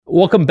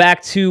Welcome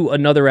back to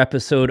another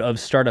episode of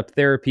Startup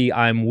Therapy.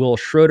 I'm Will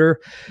Schroeder,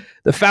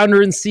 the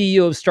founder and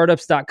CEO of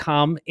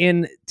startups.com.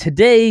 And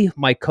today,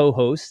 my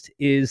co-host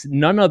is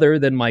none other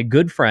than my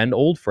good friend,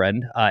 old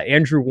friend,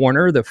 Andrew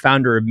Warner, the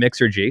founder of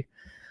Mixergy.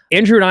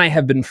 Andrew and I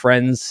have been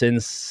friends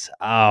since,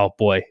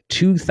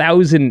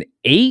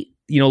 2008.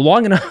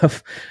 Long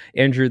enough,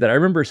 Andrew, that I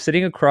remember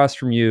sitting across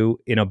from you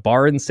in a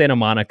bar in Santa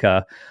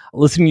Monica,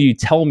 listening to you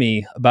tell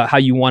me about how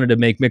you wanted to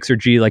make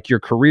Mixergy like your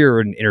career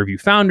and interview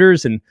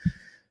founders. And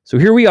so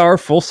here we are,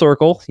 full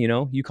circle,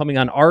 you coming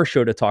on our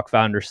show to talk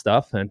founder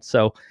stuff. And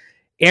so,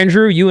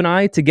 Andrew, you and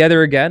I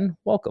together again,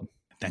 welcome.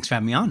 Thanks for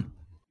having me on.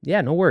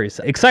 Yeah, no worries.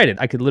 Excited.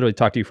 I could literally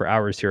talk to you for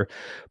hours here.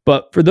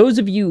 But for those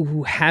of you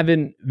who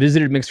haven't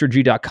visited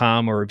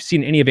Mixergy.com or have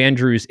seen any of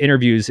Andrew's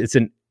interviews, it's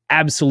an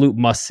absolute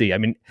must see. I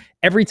mean,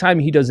 every time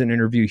he does an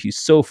interview, he's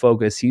so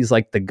focused. He's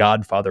like the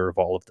godfather of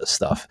all of this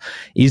stuff.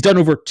 He's done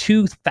over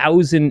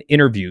 2,000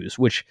 interviews,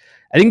 which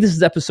I think this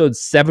is episode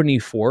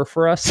 74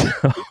 for us.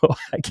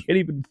 I can't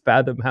even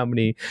fathom how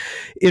many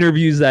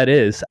interviews that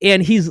is.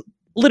 And he's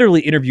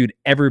literally interviewed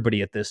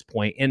everybody at this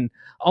point. And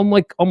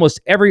unlike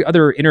almost every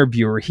other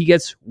interviewer, he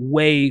gets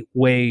way,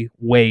 way,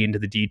 way into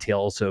the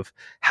details of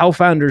how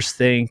founders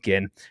think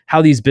and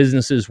how these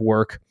businesses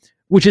work,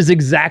 which is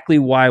exactly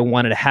why I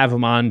wanted to have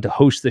him on to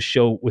host the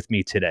show with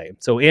me today.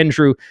 So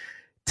Andrew,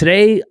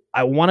 today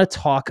I want to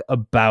talk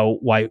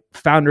about why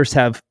founders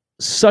have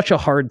such a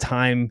hard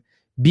time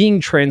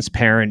being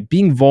transparent,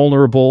 being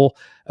vulnerable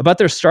about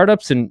their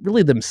startups and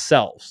really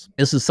themselves.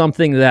 This is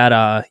something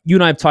that you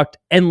and I have talked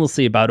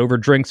endlessly about over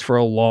drinks for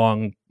a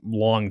long,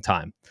 long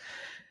time.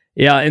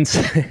 Yeah, and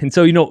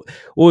so what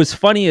was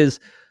funny is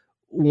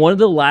one of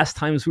the last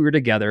times we were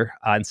together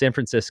in San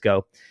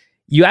Francisco,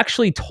 you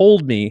actually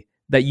told me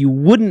that you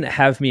wouldn't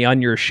have me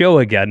on your show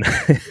again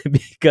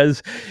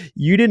because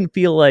you didn't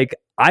feel like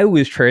I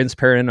was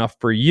transparent enough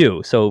for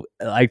you. So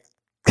it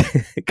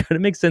kind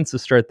of makes sense to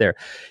start there.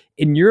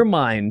 In your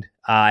mind,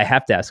 I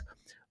have to ask,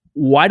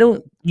 why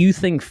don't you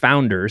think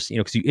founders,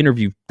 because you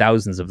interview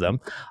thousands of them,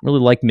 really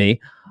like me,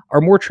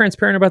 are more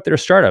transparent about their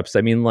startups?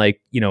 I mean,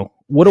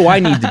 what do I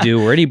need to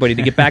do or anybody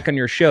to get back on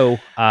your show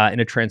in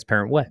a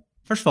transparent way?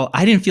 First of all,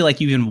 I didn't feel like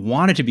you even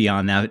wanted to be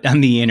on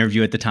the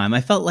interview at the time.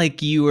 I felt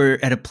like you were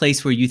at a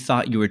place where you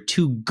thought you were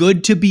too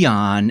good to be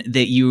on,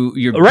 that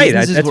your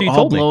businesses were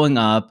all blowing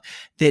up,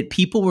 that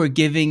people were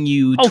giving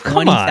you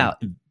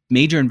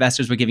major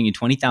investors were giving you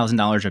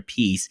 $20,000 a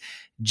piece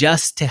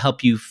just to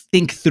help you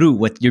think through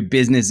what your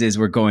businesses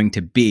were going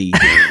to be.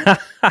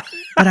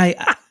 But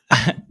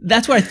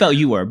that's where I felt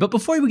you were. But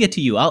before we get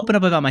to you, I'll open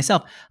up about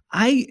myself.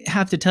 I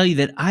have to tell you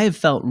that I have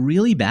felt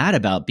really bad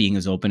about being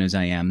as open as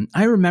I am.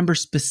 I remember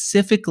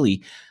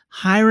specifically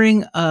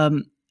hiring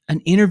an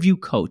interview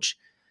coach.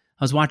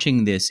 I was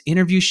watching this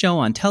interview show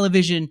on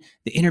television.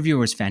 The interviewer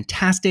was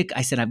fantastic.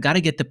 I said, I've got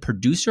to get the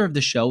producer of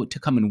the show to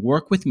come and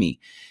work with me.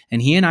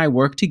 And he and I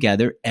worked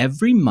together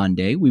every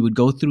Monday. We would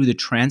go through the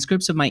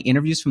transcripts of my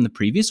interviews from the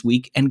previous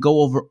week and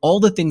go over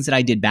all the things that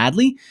I did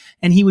badly.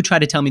 And he would try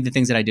to tell me the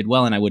things that I did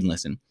well, and I wouldn't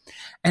listen.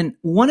 And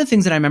one of the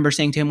things that I remember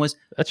saying to him was,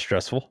 that's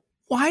stressful.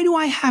 Why do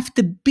I have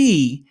to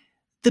be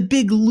the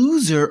big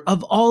loser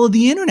of all of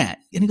the internet?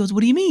 And he goes,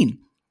 what do you mean?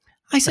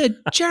 I said,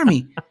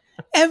 Jeremy,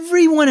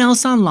 everyone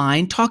else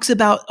online talks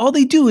about, all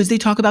they do is they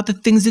talk about the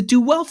things that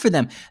do well for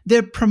them.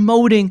 They're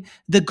promoting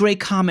the great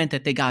comment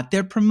that they got.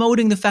 They're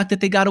promoting the fact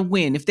that they got a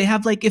win. If they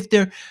have if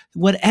they're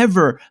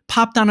whatever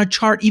popped on a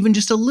chart, even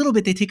just a little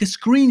bit, they take a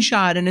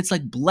screenshot and it's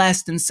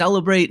blessed and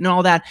celebrate and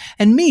all that.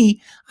 And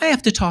me, I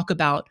have to talk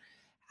about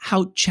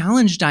how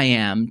challenged I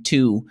am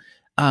to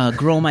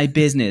grow my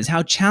business,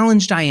 how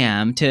challenged I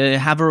am to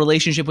have a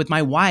relationship with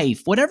my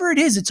wife, whatever it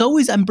is, it's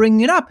always, I'm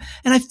bringing it up.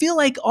 And I feel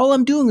like all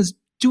I'm doing is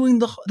doing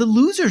the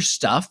loser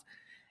stuff.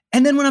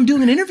 And then when I'm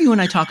doing an interview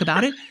and I talk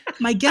about it,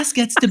 my guest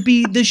gets to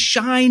be the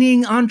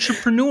shining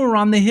entrepreneur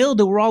on the hill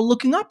that we're all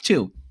looking up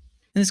to.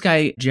 And this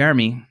guy,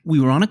 Jeremy, we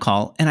were on a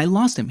call and I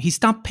lost him. He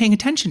stopped paying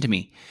attention to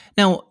me.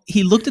 Now,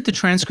 he looked at the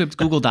transcript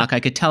Google Doc. I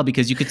could tell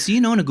because you could see,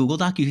 in a Google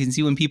Doc, you can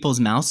see when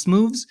people's mouths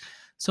moves.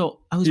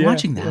 So I was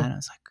watching that and I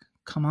was like,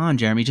 come on,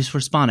 Jeremy, just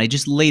respond. I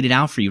just laid it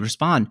out for you.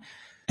 Respond.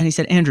 And he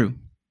said, Andrew,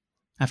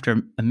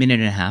 after a minute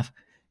and a half,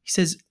 he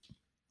says,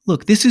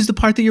 look, this is the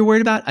part that you're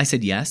worried about? I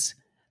said, yes.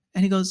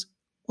 And he goes,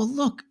 well,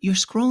 look, you're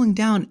scrolling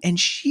down and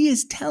she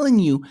is telling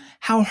you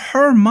how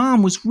her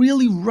mom was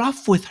really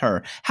rough with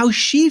her, how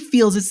she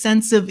feels a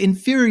sense of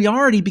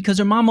inferiority because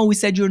her mom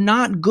always said, you're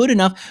not good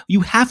enough.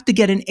 You have to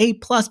get an A+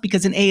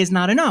 because an A is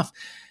not enough.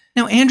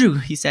 Now, Andrew,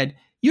 he said,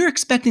 you're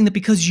expecting that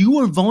because you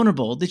are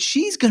vulnerable, that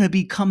she's going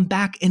to come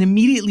back and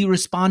immediately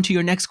respond to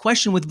your next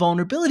question with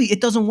vulnerability.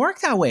 It doesn't work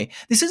that way.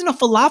 This isn't a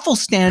falafel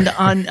stand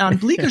on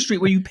Bleecker Street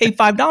where you pay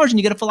 $5 and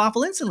you get a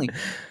falafel instantly.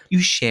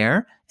 You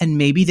share and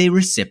maybe they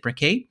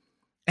reciprocate.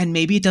 And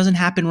maybe it doesn't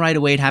happen right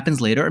away. It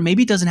happens later. Or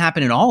maybe it doesn't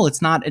happen at all.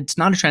 It's not a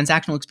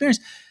transactional experience.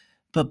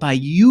 But by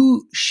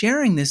you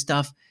sharing this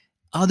stuff,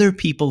 other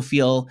people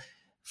feel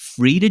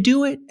free to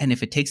do it. And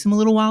if it takes them a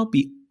little while,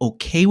 be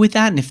okay with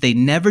that. And if they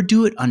never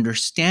do it,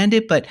 understand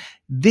it. But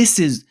this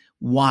is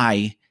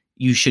why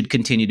you should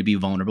continue to be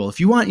vulnerable. If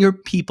you want your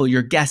people,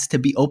 your guests to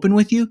be open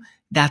with you,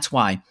 that's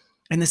why.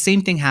 And the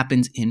same thing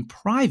happens in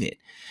private.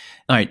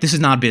 All right, this is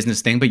not a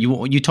business thing, but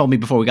you told me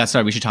before we got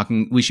started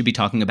we should be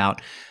talking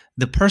about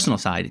the personal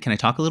side. Can I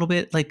talk a little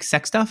bit like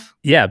sex stuff?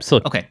 Yeah,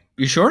 absolutely. Okay,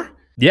 you sure?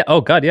 Yeah. Oh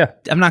God, yeah.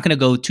 I'm not going to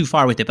go too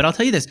far with it, but I'll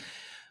tell you this.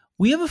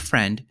 We have a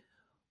friend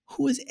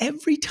who is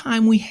every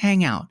time we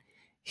hang out,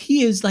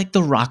 he is like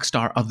the rock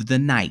star of the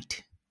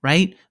night,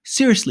 right?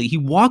 Seriously, he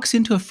walks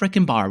into a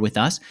freaking bar with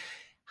us.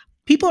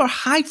 People are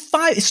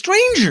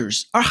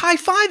strangers are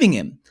high-fiving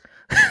him.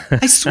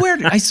 I swear,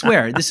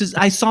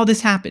 I saw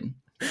this happen.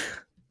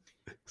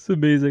 It's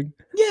amazing.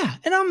 Yeah,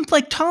 and I'm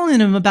like telling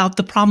him about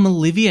the problem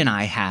Olivia and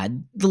I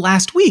had the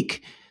last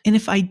week. And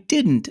if I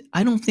didn't,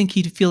 I don't think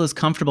he'd feel as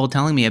comfortable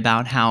telling me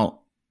about how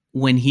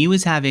when he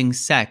was having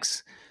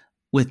sex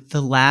with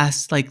the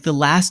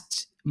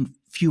last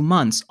few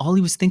months, all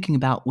he was thinking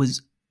about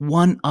was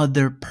one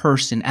other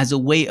person as a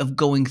way of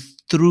going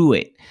through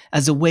it,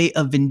 as a way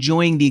of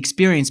enjoying the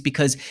experience,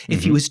 because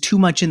if he was too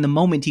much in the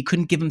moment, he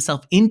couldn't give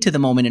himself into the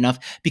moment enough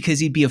because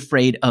he'd be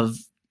afraid of,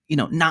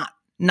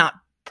 not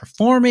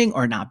performing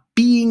or not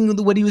being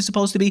what he was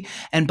supposed to be.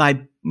 And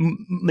by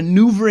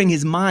maneuvering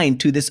his mind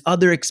to this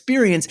other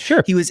experience,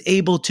 Sure. he was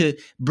able to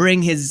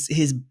bring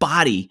his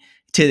body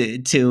to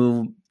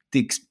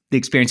the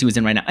experience he was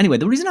in right now. Anyway,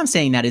 the reason I'm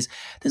saying that is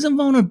there's a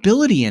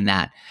vulnerability in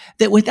that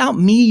without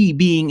me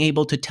being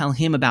able to tell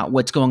him about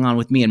what's going on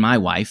with me and my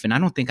wife, and I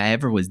don't think I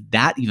ever was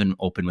that even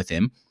open with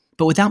him,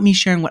 but without me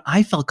sharing what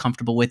I felt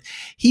comfortable with,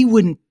 he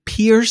wouldn't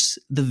pierce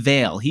the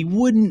veil. He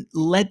wouldn't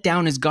let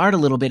down his guard a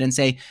little bit and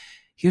say,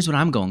 here's what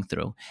I'm going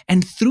through.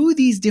 And through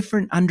these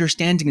different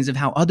understandings of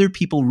how other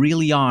people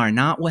really are,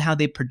 not how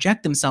they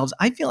project themselves,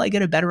 I feel I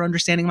get a better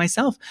understanding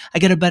myself. I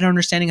get a better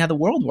understanding how the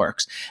world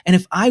works. And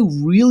if I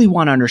really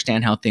want to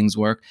understand how things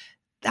work,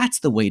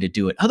 that's the way to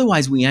do it.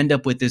 Otherwise, we end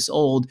up with this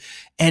old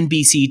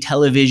NBC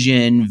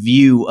television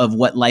view of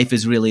what life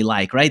is really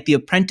like, right? The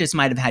Apprentice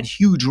might have had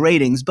huge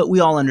ratings, but we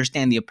all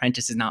understand The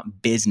Apprentice is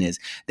not business,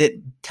 that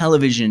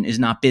television is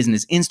not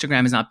business,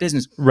 Instagram is not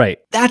business. Right.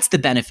 That's the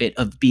benefit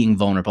of being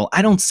vulnerable.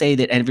 I don't say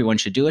that everyone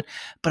should do it,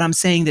 but I'm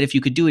saying that if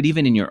you could do it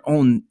even in your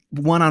own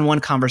one-on-one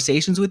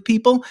conversations with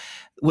people,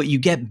 what you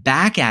get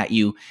back at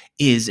you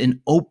is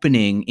an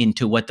opening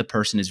into what the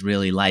person is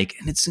really like.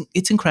 And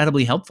it's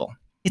incredibly helpful.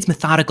 It's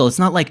methodical. It's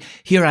not like,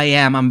 here I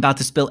am, I'm about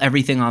to spill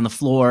everything on the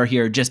floor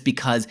here just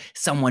because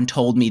someone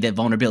told me that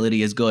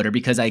vulnerability is good or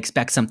because I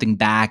expect something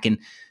back. And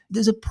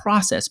there's a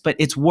process, but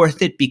it's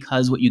worth it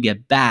because what you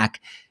get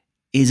back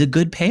is a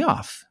good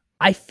payoff.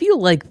 I feel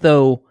like,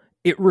 though,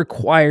 it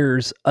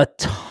requires a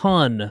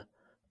ton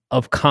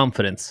of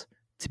confidence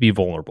to be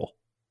vulnerable.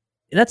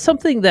 And that's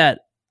something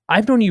that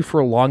I've known you for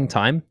a long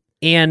time,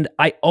 and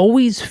I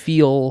always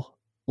feel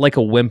like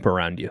a wimp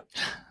around you.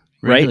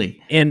 Right?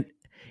 Really? And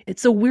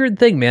it's a weird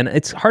thing, man.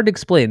 It's hard to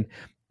explain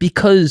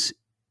because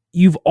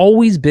you've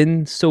always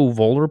been so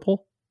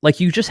vulnerable. Like,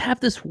 you just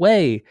have this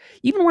way.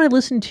 Even when I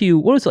listened to you,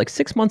 what was it, like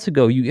 6 months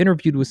ago, you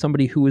interviewed with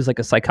somebody who was like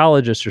a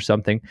psychologist or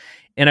something.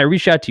 And I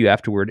reached out to you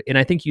afterward. And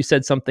I think you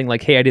said something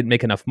like, hey, I didn't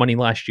make enough money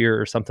last year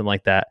or something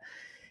like that.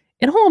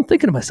 And all I'm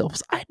thinking to myself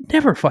is, I'd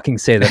never fucking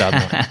say that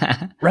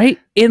online. Right?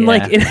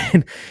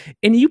 And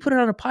and you put it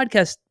on a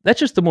podcast. That's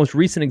just the most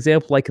recent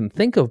example I can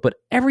think of. But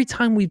every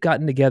time we've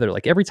gotten together,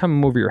 like every time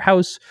I'm over your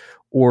house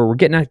or we're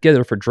getting out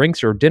together for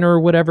drinks or dinner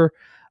or whatever,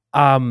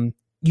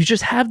 you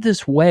just have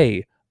this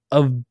way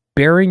of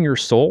bearing your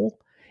soul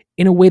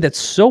in a way that's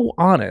so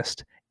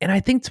honest. And I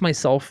think to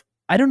myself,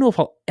 I don't know if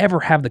I'll ever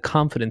have the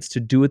confidence to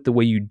do it the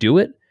way you do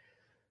it.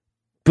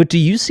 But do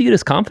you see it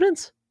as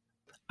confidence?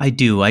 I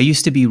do. I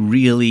used to be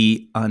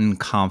really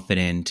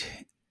unconfident,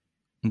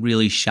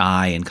 really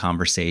shy in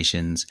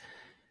conversations.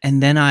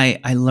 And then I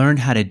learned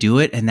how to do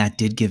it, and that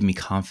did give me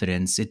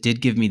confidence. It did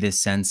give me this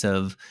sense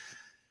of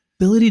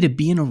ability to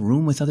be in a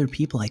room with other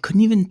people. I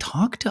couldn't even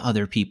talk to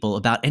other people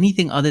about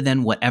anything other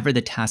than whatever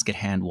the task at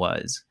hand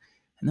was.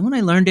 And then when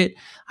I learned it,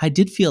 I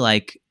did feel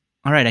like,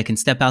 all right, I can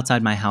step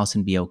outside my house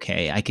and be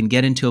okay. I can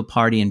get into a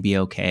party and be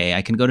okay.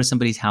 I can go to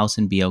somebody's house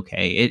and be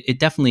okay. It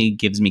definitely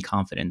gives me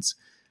confidence.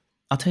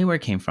 I'll tell you where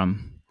it came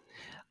from.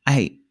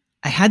 I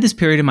had this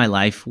period in my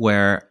life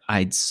where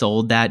I'd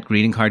sold that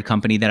greeting card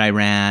company that I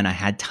ran. I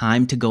had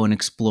time to go and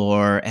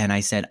explore. And I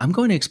said, I'm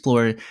going to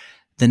explore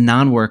the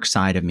non-work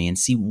side of me and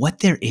see what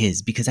there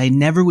is, because I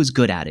never was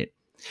good at it.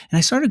 And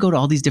I started to go to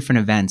all these different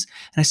events,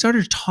 and I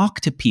started to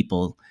talk to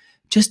people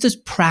just as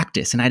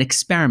practice, and I'd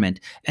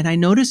experiment. And I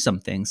noticed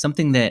something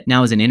that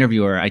now as an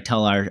interviewer, I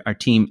tell our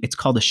team, it's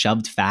called a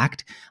shoved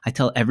fact. I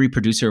tell every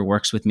producer who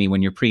works with me,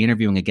 when you're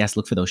pre-interviewing a guest,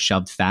 look for those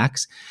shoved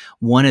facts.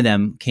 One of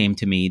them came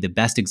to me. The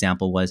best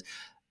example was,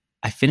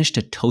 I finished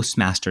a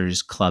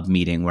Toastmasters Club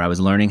meeting where I was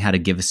learning how to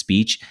give a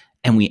speech,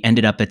 and we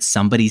ended up at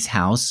somebody's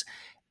house.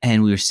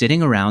 And we were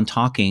sitting around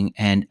talking,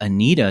 and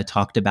Anita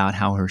talked about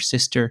how her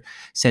sister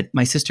said,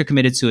 my sister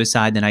committed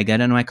suicide. Then I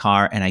got in my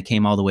car and I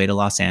came all the way to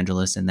Los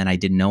Angeles, and then I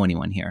didn't know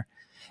anyone here.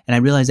 And I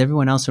realized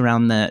everyone else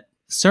around the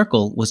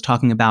circle was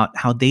talking about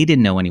how they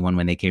didn't know anyone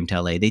when they came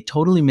to LA. They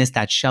totally missed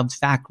that shoved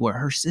fact where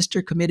her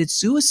sister committed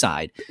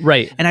suicide.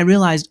 Right. And I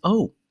realized,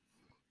 oh,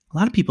 a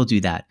lot of people do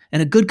that.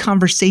 And a good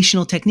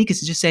conversational technique is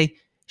to just say,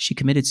 she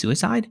committed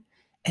suicide.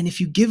 And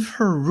if you give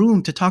her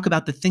room to talk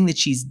about the thing that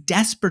she's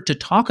desperate to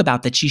talk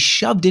about, that she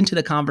shoved into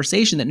the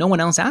conversation that no one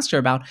else asked her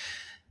about,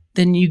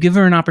 then you give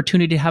her an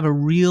opportunity to have a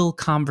real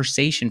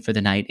conversation for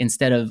the night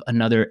instead of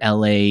another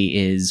LA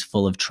is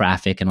full of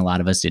traffic and a lot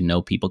of us didn't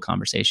know people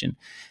conversation.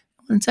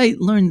 Once I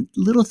learned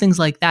little things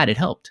like that, it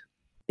helped.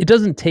 It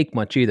doesn't take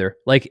much either.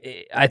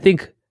 Like, I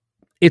think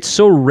it's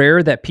so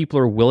rare that people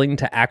are willing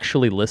to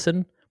actually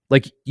listen.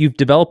 Like, you've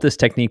developed this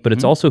technique, but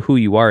it's also who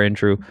you are,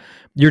 Andrew.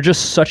 You're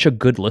just such a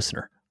good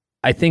listener.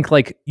 I think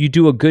like you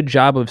do a good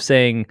job of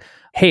saying,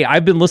 hey,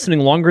 I've been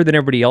listening longer than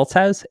everybody else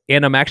has,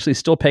 and I'm actually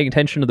still paying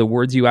attention to the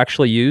words you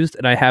actually used,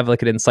 and I have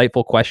like an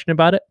insightful question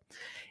about it.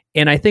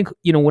 And I think,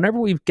 whenever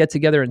we get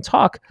together and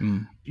talk,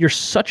 you're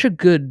such a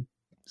good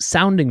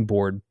sounding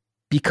board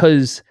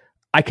because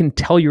I can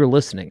tell you're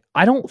listening.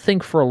 I don't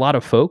think for a lot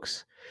of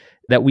folks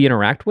that we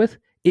interact with,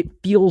 it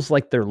feels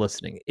like they're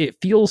listening. It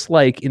feels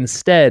like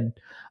instead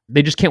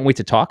they just can't wait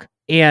to talk.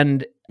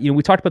 And,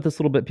 we talked about this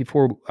a little bit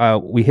before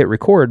we hit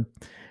record.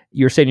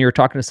 You're saying you were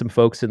talking to some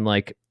folks and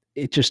like,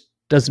 it just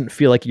doesn't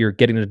feel like you're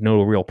getting to know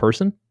a real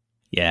person.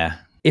 Yeah.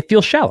 It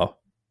feels shallow.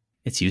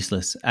 It's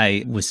useless.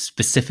 I was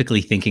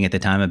specifically thinking at the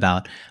time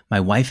about my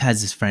wife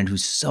has this friend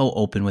who's so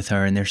open with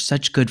her and they're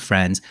such good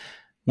friends.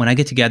 When I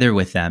get together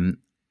with them,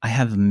 I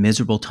have a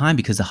miserable time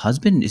because the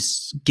husband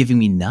is giving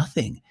me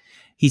nothing.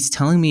 He's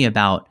telling me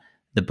about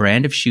the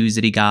brand of shoes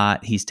that he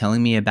got. He's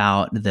telling me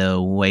about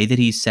the way that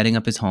he's setting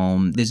up his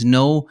home. There's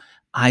no,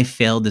 I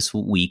failed this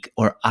week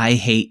or I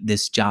hate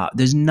this job.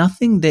 There's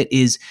nothing that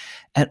is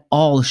at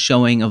all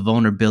showing a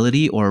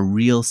vulnerability or a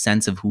real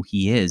sense of who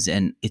he is.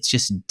 And it's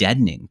just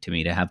deadening to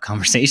me to have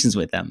conversations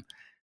with them.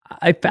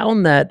 I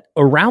found that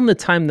around the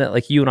time that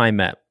like you and I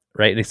met,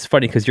 right? And it's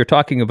funny because you're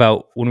talking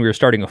about when we were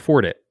starting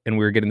Afford It and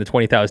we were getting the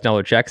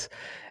 $20,000 checks.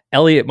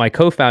 Elliot, my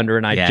co-founder,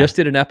 and I just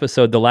did an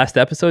episode, the last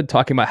episode,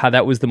 talking about how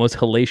that was the most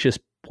hellacious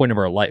point of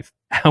our life,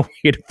 how we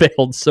had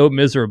failed so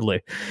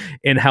miserably,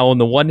 and how on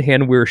the one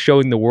hand, we were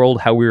showing the world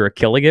how we were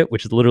killing it,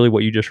 which is literally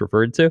what you just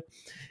referred to,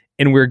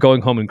 and we were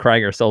going home and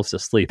crying ourselves to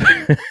sleep.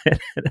 I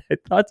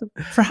thought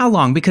for how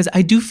long? Because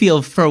I do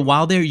feel for a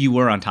while there, you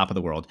were on top of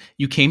the world.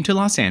 You came to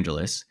Los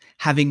Angeles,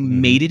 having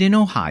made it in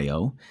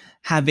Ohio,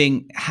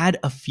 having had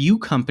a few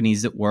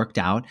companies that worked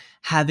out,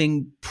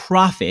 having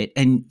profit,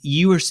 and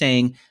you were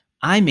saying,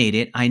 I made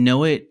it. I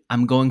know it.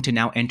 I'm going to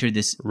now enter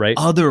this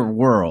other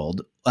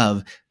world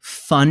of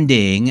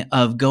funding,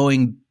 of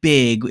going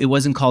big. It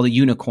wasn't called a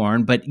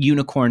unicorn, but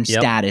unicorn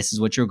status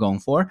is what you're going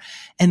for.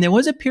 And there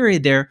was a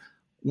period there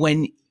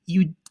when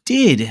you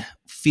did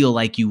feel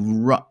like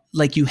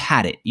you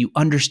had it. You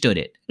understood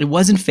it. It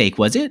wasn't fake,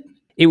 was it?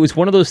 It was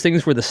one of those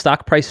things where the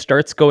stock price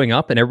starts going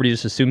up and everybody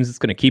just assumes it's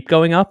going to keep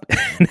going up.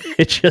 And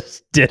it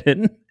just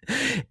didn't.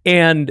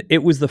 And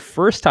it was the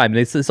first time,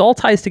 and this all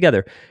ties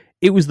together.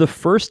 It was the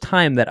first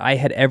time that I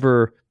had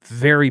ever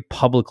very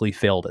publicly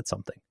failed at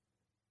something.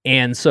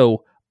 And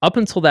so up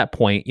until that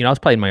point, I was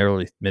probably in my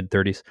early mid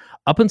 30s.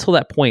 Up until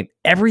that point,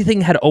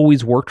 everything had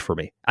always worked for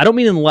me. I don't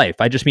mean in life.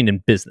 I just mean in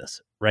business,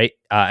 right?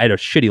 I had a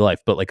shitty life,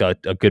 but like a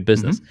good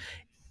business.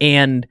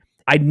 And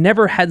I'd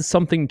never had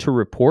something to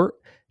report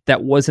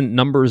that wasn't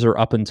numbers or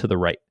up and to the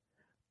right.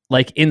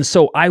 And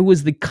so I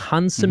was the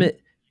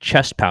consummate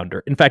chest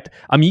pounder. In fact,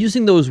 I'm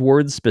using those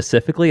words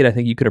specifically, and I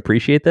think you could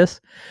appreciate this.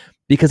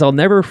 Because I'll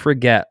never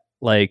forget,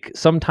 like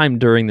sometime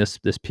during this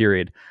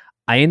period,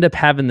 I end up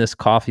having this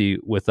coffee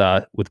with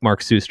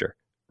Mark Suster,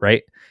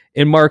 right?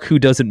 And Mark, who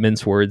doesn't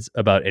mince words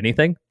about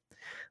anything,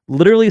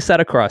 literally sat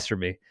across from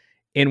me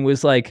and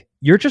was like,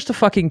 "You're just a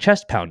fucking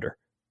chest pounder,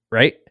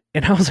 right?"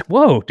 And I was like,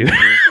 "Whoa, dude."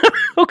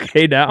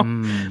 Okay, now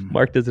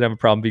Mark doesn't have a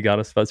problem being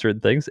honest about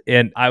certain things.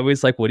 And I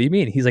was like, "What do you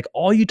mean?" He's like,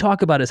 "All you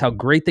talk about is how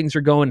great things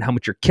are going, how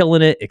much you're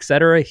killing it,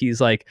 etc."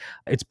 He's like,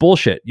 "It's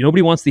bullshit.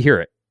 Nobody wants to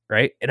hear it."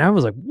 Right. And I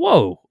was like,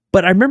 "Whoa."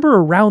 But I remember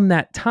around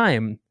that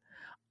time,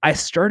 I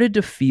started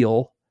to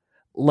feel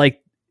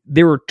like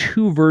there were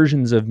two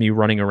versions of me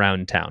running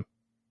around town.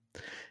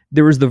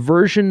 There was the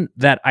version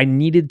that I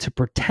needed to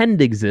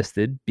pretend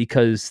existed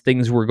because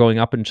things were going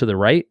up and to the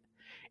right.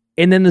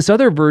 And then this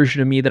other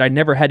version of me that I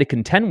never had to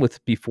contend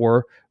with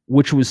before,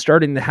 which was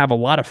starting to have a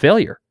lot of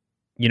failure,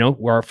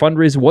 where our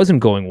fundraiser wasn't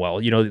going well,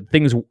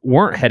 things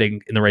weren't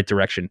heading in the right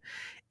direction.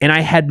 And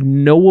I had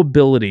no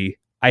ability,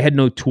 I had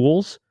no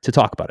tools to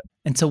talk about it.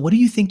 And so what do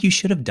you think you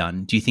should have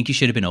done? Do you think you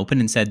should have been open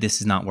and said,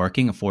 this is not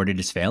working, Afford It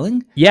is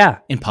failing? Yeah.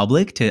 In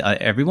public to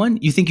everyone?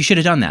 You think you should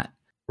have done that?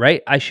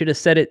 Right. I should have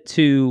said it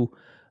to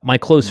my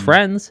close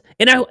friends.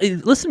 And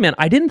listen, man,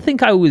 I didn't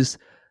think I was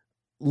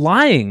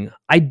lying.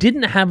 I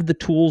didn't have the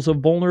tools of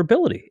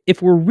vulnerability.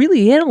 If we're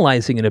really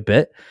analyzing it a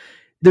bit,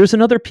 there's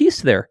another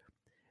piece there.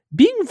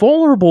 Being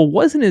vulnerable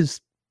wasn't as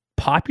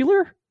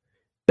popular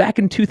back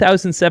in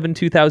 2007,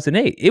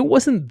 2008. It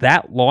wasn't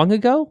that long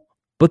ago,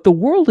 but the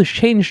world has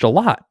changed a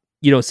lot.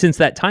 Since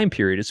that time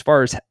period, as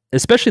far as,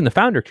 especially in the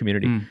founder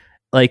community.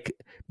 Like,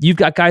 you've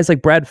got guys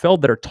like Brad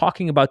Feld that are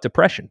talking about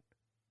depression,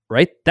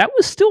 right? That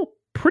was still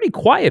pretty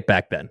quiet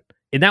back then.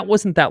 And that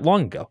wasn't that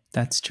long ago.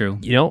 That's true.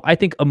 I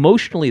think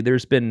emotionally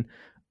there's been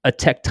a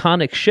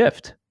tectonic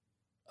shift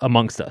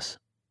amongst us,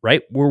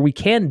 right? Where we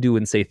can do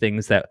and say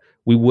things that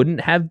we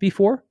wouldn't have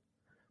before.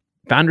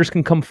 Founders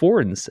can come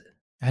forward and say,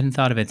 I hadn't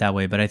thought of it that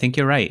way, but I think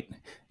you're right.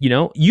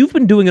 You've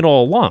been doing it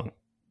all along.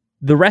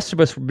 The rest of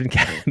us have been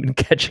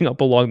catching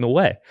up along the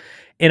way.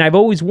 And I've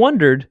always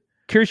wondered,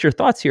 curious your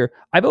thoughts here,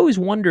 I've always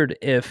wondered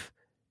if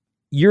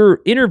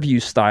your interview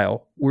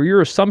style, where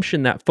your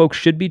assumption that folks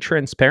should be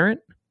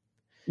transparent,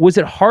 was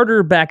it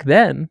harder back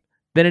then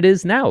than it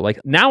is now? Like,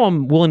 now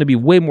I'm willing to be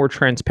way more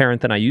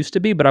transparent than I used to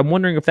be, but I'm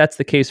wondering if that's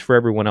the case for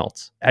everyone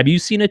else. Have you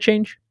seen a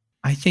change?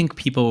 I think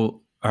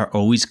people are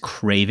always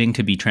craving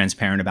to be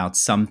transparent about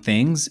some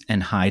things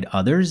and hide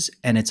others,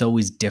 and it's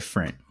always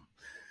different.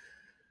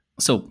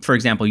 So, for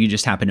example, you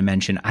just happened to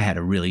mention I had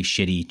a really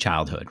shitty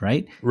childhood,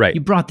 right? Right.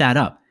 You brought that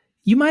up.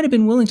 You might have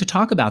been willing to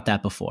talk about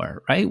that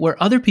before, right?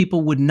 Where other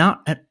people would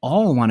not at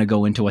all want to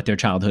go into what their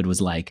childhood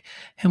was like.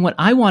 And what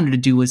I wanted to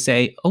do was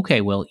say,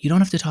 okay, well, you don't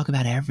have to talk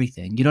about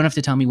everything. You don't have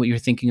to tell me what you're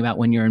thinking about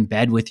when you're in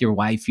bed with your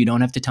wife. You don't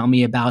have to tell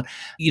me about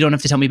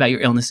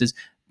your illnesses,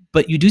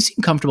 but you do seem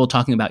comfortable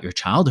talking about your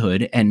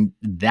childhood. And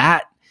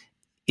that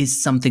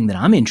is something that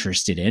I'm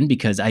interested in,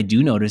 because I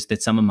do notice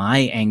that some of my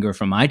anger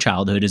from my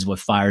childhood is what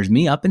fires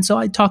me up. And so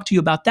I talk to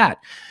you about that.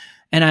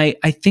 And I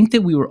think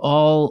that we were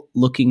all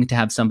looking to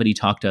have somebody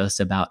talk to us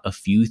about a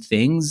few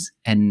things,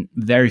 and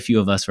very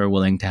few of us were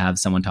willing to have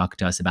someone talk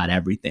to us about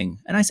everything.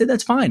 And I said,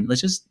 that's fine.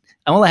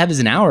 All I have is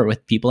an hour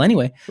with people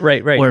anyway.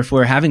 Right. Or if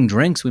we're having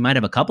drinks, we might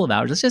have a couple of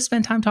hours. Let's just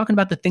spend time talking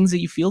about the things that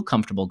you feel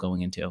comfortable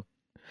going into.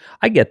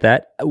 I get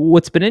that.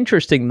 What's been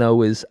interesting,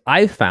 though, is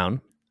I've found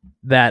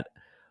that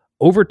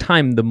over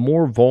time, the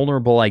more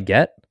vulnerable I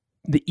get,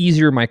 the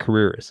easier my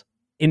career is.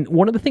 And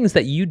one of the things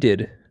that you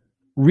did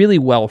really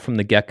well from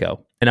the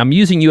get-go, and I'm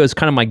using you as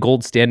kind of my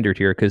gold standard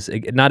here, because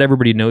not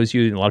everybody knows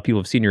you, and a lot of people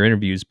have seen your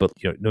interviews, but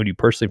known you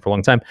personally for a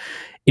long time,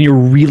 and you're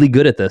really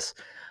good at this.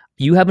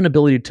 You have an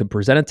ability to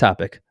present a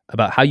topic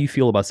about how you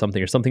feel about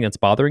something or something that's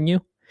bothering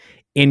you,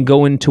 and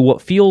go into what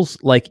feels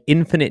like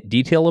infinite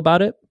detail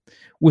about it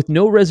with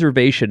no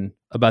reservation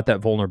about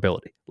that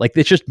vulnerability. Like,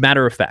 it's just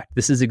matter of fact.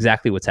 This is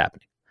exactly what's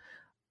happening.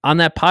 On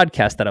that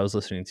podcast that I was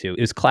listening to, it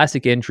was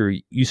Classic Andrew.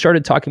 You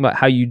started talking about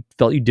how you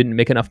felt you didn't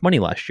make enough money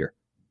last year.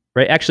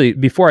 Right. Actually,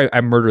 before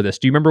I murder this,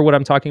 do you remember what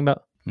I'm talking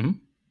about? Mm-hmm.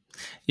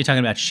 You're talking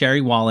about Sherry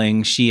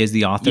Walling. She is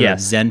the author of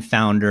Zen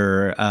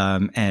Founder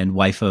and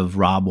wife of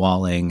Rob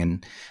Walling.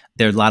 And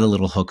there are a lot of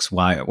little hooks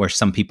where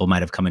some people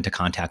might have come into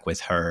contact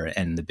with her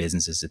and the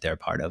businesses that they're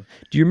part of.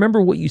 Do you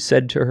remember what you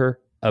said to her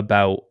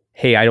about,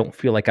 hey, I don't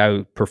feel like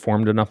I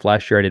performed enough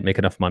last year. I didn't make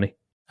enough money.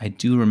 I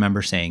do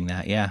remember saying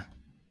that. Yeah.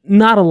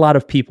 Not a lot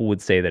of people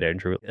would say that,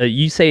 Andrew.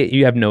 You say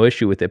you have no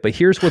issue with it, but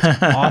here's what's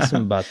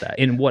awesome about that,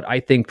 and what I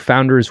think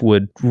founders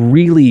would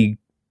really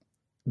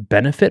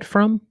benefit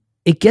from.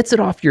 It gets it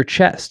off your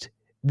chest.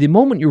 The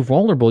moment you're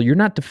vulnerable, you're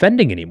not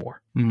defending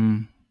anymore.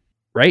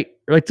 Right?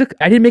 You're like, look,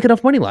 I didn't make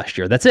enough money last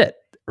year. That's it.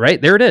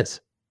 Right? There it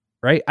is.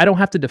 Right? I don't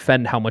have to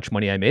defend how much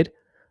money I made.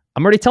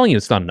 I'm already telling you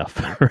it's not enough.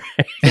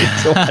 Right?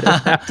 So I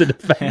don't have to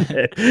defend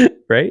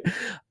it. Right?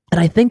 And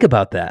I think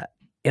about that.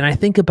 And I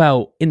think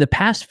about, in the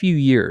past few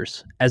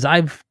years, as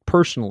I've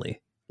personally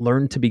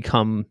learned to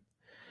become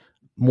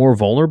more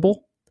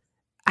vulnerable,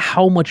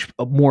 how much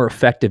more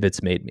effective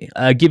it's made me.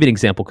 I'll give you an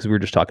example, because we were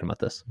just talking about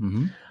this.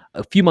 Mm-hmm.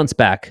 A few months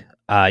back,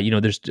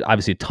 there's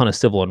obviously a ton of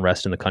civil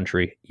unrest in the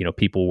country.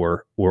 People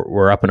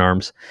were up in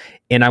arms.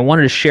 And I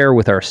wanted to share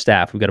with our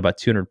staff, we've got about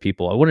 200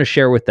 people, I wanted to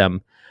share with them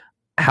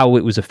how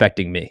it was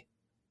affecting me,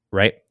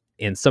 right?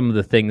 And some of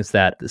the things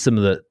some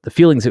of the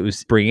feelings it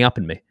was bringing up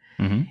in me.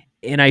 Mm-hmm.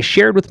 And I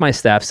shared with my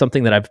staff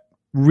something that I've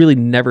really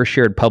never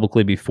shared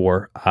publicly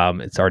before.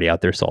 It's already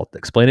out there, so I'll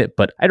explain it.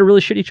 But I had a really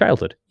shitty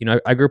childhood.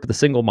 I grew up with a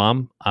single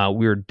mom.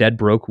 We were dead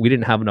broke. We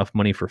didn't have enough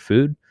money for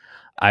food.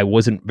 I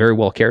wasn't very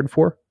well cared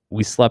for.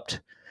 We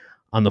slept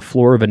on the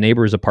floor of a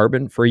neighbor's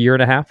apartment for a year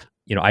and a half.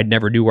 I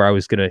never knew where I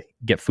was going to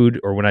get food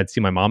or when I'd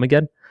see my mom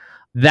again.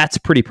 That's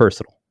pretty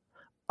personal.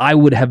 I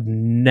would have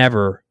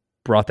never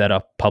brought that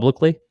up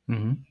publicly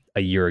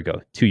a year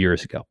ago, 2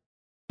 years ago.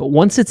 But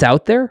once it's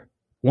out there,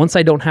 once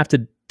I don't have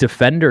to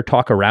defend or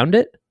talk around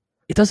it,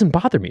 it doesn't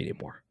bother me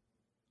anymore.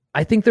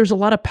 I think there's a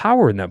lot of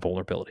power in that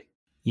vulnerability.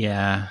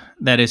 Yeah,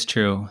 that is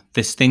true.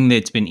 This thing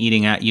that's been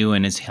eating at you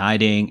and is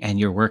hiding, and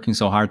you're working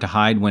so hard to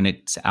hide, when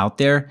it's out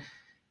there,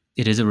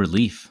 it is a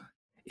relief.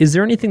 Is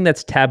there anything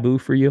that's taboo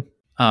for you?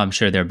 I'm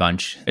sure there are a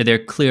bunch. There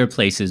are clear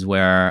places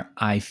where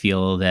I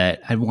feel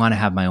that I want to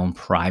have my own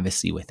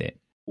privacy with it.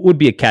 Would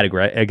be a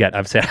category. Again,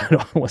 I've said I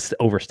don't want to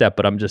overstep,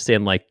 but I'm just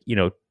saying,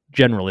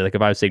 generally,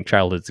 if I was saying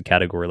childhood, it's a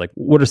category. Like,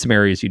 what are some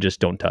areas you just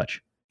don't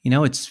touch?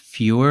 It's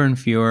fewer and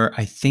fewer.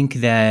 I think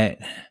that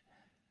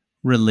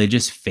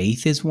religious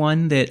faith is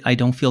one that I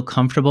don't feel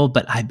comfortable,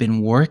 but I've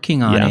been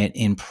working on it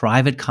in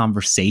private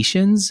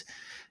conversations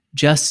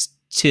just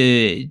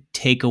to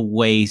take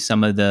away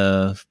some of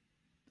the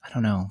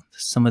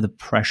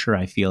pressure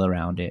I feel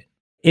around it.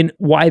 And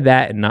why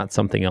that and not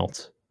something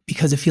else?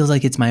 Because it feels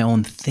like it's my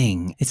own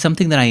thing. It's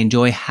something that I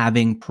enjoy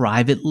having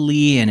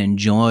privately and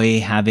enjoy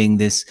having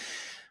this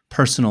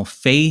personal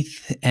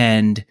faith.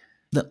 And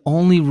the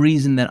only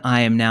reason that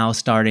I am now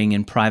starting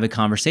in private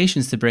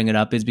conversations to bring it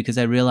up is because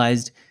I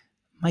realized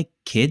my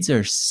kids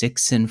are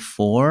 6 and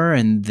 4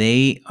 and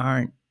they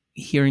aren't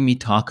hearing me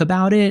talk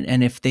about it.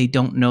 And if they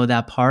don't know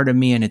that part of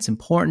me and it's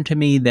important to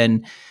me,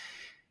 then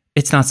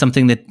it's not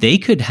something that they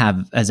could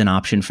have as an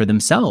option for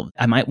themselves.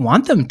 I might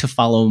want them to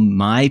follow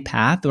my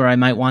path, or I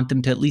might want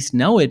them to at least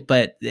know it,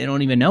 but they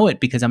don't even know it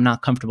because I'm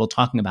not comfortable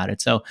talking about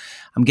it. So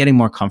I'm getting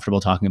more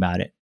comfortable talking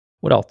about it.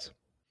 What else?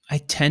 I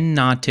tend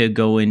not to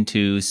go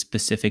into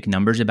specific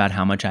numbers about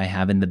how much I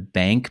have in the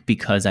bank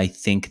because I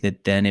think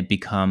that then it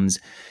becomes,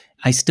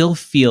 I still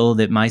feel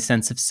that my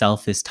sense of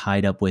self is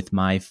tied up with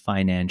my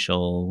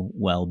financial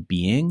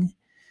well-being.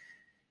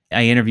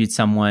 I interviewed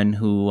someone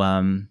who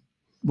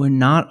were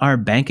not our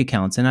bank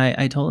accounts. And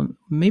I told him,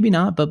 maybe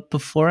not, but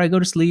before I go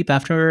to sleep,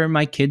 after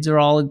my kids are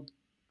all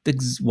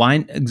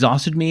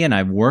exhausted me and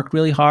I've worked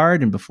really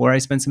hard, and before I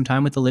spend some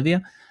time with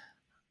Olivia,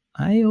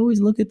 I always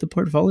look at the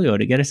portfolio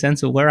to get a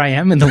sense of where I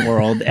am in the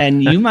world.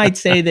 And you might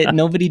say that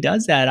nobody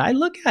does that. I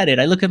look at it.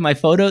 I look at the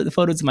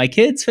photos of my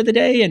kids for the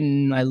day,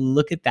 and I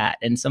look at that.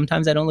 And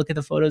sometimes I don't look at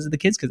the photos of the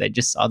kids because I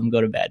just saw them go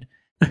to bed.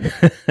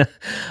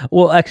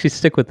 Well, actually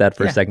stick with that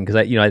for a second, because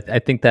I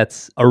think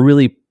that's a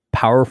really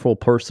powerful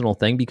personal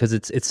thing, because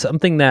it's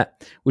something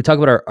that we talk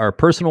about our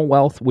personal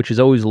wealth, which is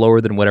always lower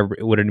than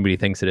what anybody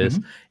thinks it is.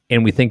 Mm-hmm.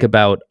 And we think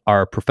about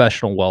our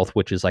professional wealth,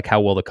 which is like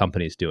how well the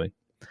company's doing.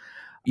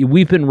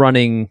 We've been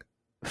running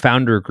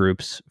founder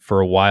groups for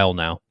a while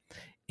now,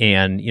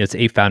 and it's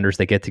 8 founders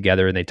that get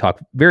together and they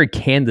talk very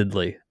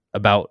candidly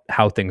about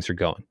how things are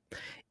going.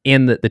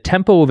 And the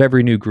tempo of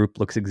every new group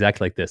looks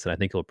exactly like this, and I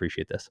think you'll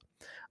appreciate this.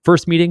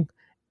 First meeting,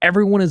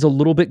 everyone is a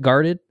little bit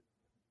guarded,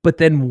 but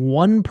then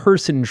one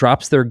person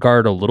drops their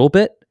guard a little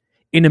bit,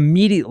 and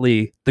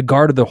immediately the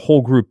guard of the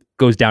whole group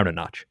goes down a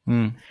notch.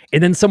 And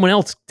then someone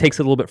else takes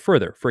it a little bit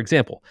further. For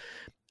example,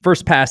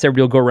 first pass,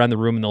 everybody will go around the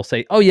room and they'll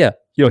say, oh yeah,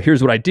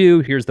 here's what I do,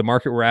 here's the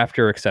market we're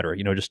after, et cetera,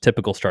 just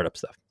typical startup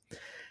stuff.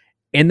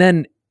 And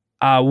then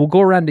we'll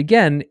go around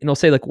again and they'll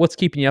say, like, what's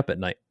keeping you up at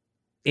night?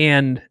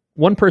 And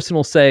one person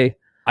will say,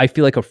 I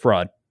feel like a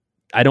fraud.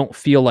 I don't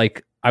feel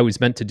like I was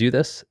meant to do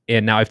this.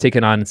 And now I've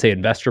taken on, say,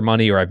 investor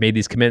money, or I've made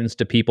these commitments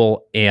to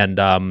people, and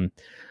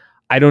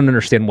I don't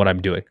understand what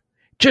I'm doing.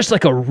 Just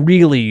like a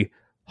really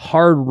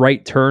hard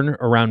right turn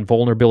around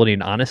vulnerability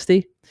and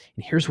honesty.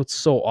 And here's what's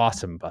so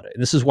awesome about it.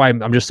 And this is why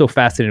I'm just so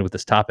fascinated with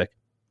this topic.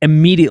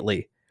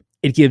 Immediately,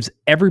 it gives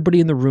everybody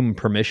in the room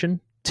permission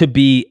to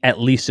be at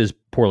least as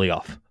poorly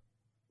off,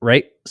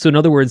 right? So in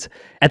other words,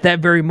 at that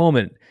very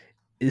moment,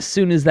 as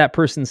soon as that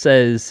person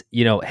says,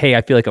 hey,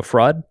 I feel like a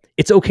fraud,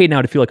 it's okay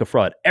now to feel like a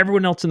fraud.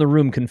 Everyone else in the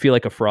room can feel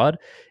like a fraud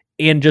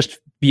and just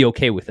be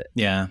okay with it.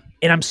 Yeah.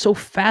 And I'm so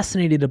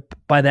fascinated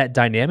by that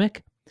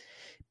dynamic,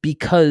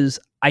 because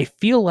I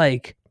feel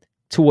like,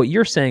 to what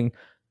you're saying,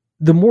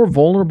 the more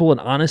vulnerable and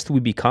honest we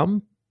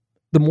become,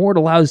 the more it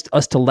allows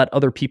us to let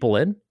other people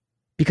in,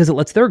 because it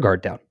lets their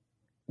guard down,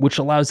 which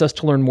allows us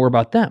to learn more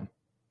about them.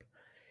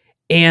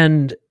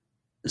 And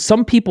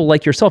some people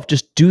like yourself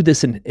just do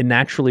this in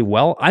naturally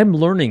well. I'm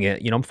learning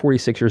it. I'm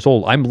 46 years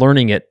old. I'm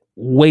learning it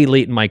way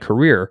late in my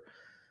career,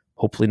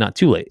 hopefully not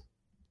too late.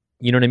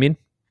 You know what I mean?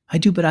 I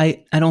do, but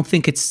I don't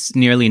think it's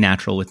nearly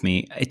natural with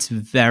me. It's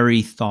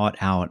very thought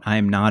out.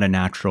 I'm not a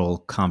natural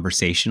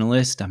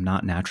conversationalist. I'm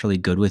not naturally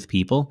good with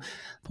people.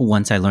 But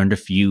once I learned a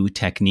few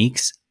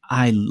techniques,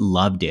 I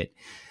loved it.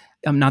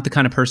 I'm not the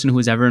kind of person who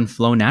was ever in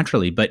flow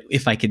naturally, but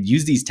if I could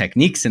use these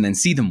techniques and then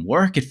see them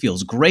work, it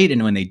feels great.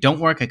 And when they don't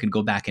work, I could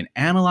go back and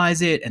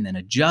analyze it and then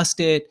adjust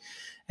it.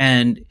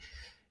 And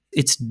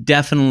it's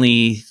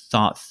definitely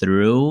thought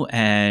through,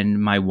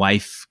 and my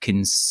wife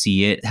can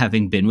see it,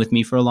 having been with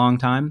me for a long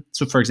time.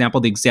 So, for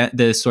example,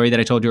 the story that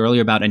I told you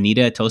earlier about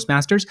Anita at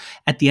Toastmasters,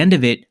 at the end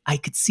of it, I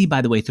could see,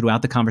 by the way,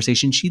 throughout the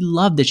conversation, she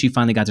loved that she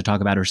finally got to talk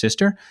about her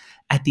sister.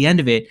 At the end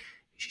of it,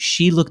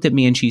 she looked at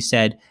me and she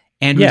said,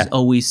 Andrew's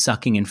always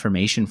sucking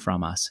information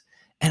from us.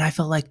 And I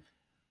felt like,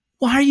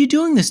 why are you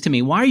doing this to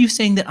me? Why are you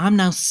saying that I'm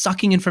now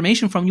sucking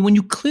information from you when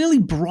you clearly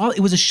it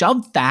was a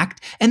shoved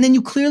fact, and then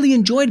you clearly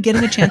enjoyed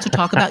getting a chance to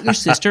talk about your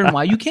sister and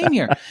why you came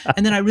here?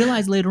 And then I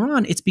realized later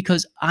on, it's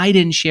because I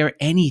didn't share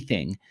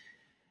anything.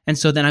 And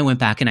so then I went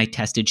back and I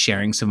tested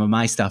sharing some of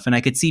my stuff, and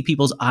I could see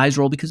people's eyes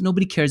roll because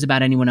nobody cares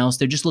about anyone else.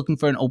 They're just looking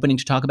for an opening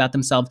to talk about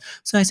themselves.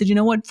 So I said, you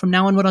know what? From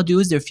now on, what I'll do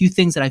is there are a few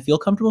things that I feel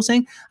comfortable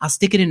saying. I'll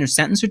stick it in a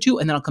sentence or two,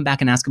 and then I'll come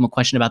back and ask them a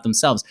question about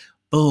themselves.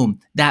 Boom,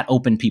 that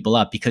opened people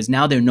up, because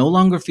now they're no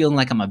longer feeling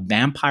like I'm a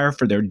vampire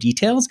for their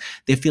details.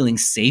 They're feeling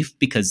safe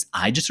because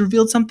I just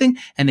revealed something,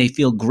 and they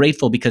feel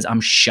grateful because I'm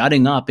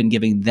shutting up and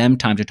giving them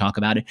time to talk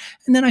about it.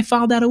 And then I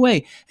filed that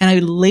away and I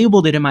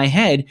labeled it in my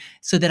head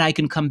so that I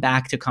can come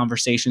back to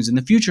conversations in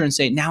the future and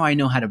say, now I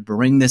know how to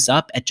bring this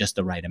up at just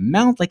the right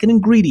amount, like an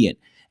ingredient,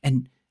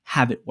 and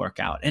have it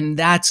work out. And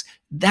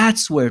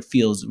that's where it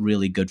feels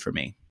really good for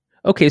me.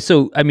 Okay,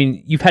 so I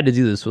mean, you've had to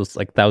do this with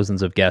like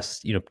thousands of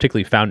guests,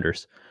 particularly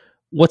founders.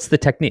 What's the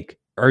technique?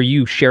 Are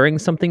you sharing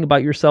something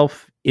about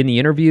yourself in the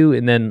interview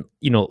and then,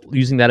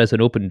 using that as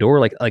an open door?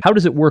 Like how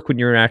does it work when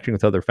you're interacting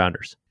with other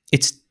founders?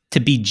 It's to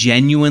be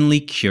genuinely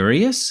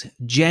curious,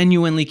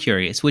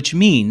 which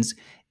means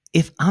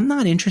if I'm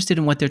not interested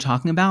in what they're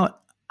talking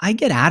about, I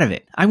get out of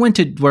it. I went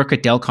to work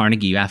at Dale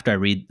Carnegie after I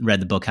read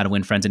the book, How to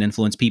Win Friends and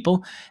Influence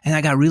People, and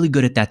I got really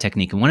good at that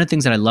technique. And one of the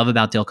things that I love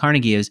about Dale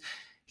Carnegie is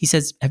he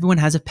says, everyone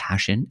has a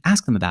passion,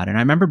 ask them about it. And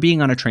I remember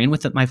being on a train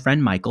with my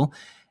friend Michael,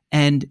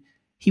 and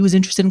he was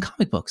interested in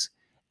comic books.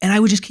 And I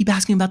would just keep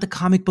asking about the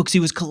comic books he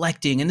was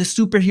collecting and the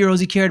superheroes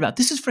he cared about.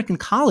 This is freaking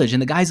college,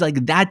 and the guy's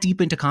like that deep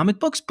into comic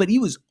books, but he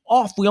was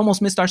off. We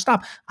almost missed our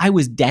stop. I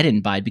was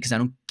deadened by it because I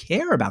don't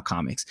care about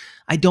comics.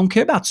 I don't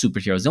care about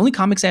superheroes. The only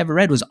comics I ever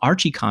read was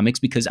Archie comics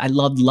because I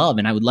loved love,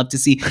 and I would love to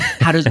see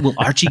will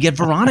Archie get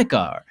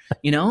Veronica,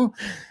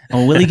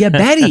 or will he get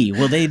Betty?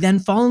 Will they then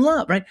fall in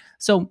love, right?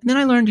 So then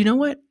I learned, you know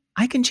what?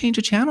 I can change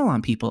a channel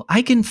on people.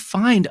 I can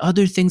find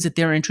other things that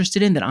they're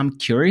interested in that I'm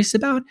curious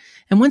about.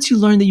 And once you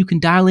learn that you can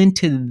dial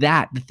into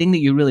that, the thing that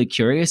you're really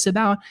curious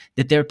about,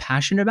 that they're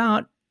passionate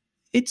about,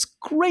 it's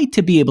great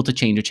to be able to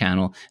change a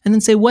channel and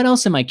then say, what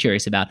else am I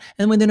curious about?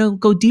 And when they don't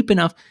go deep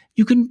enough,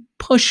 you can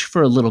push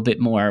for a little bit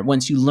more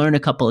once you learn a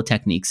couple of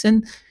techniques.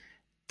 And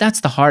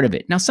that's the heart of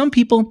it. Now, some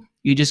people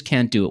you just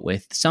can't do it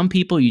with. Some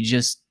people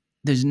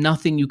there's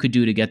nothing you could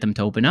do to get them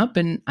to open up.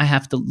 And I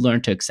have to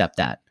learn to accept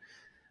that.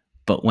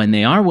 But when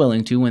they are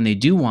willing to, when they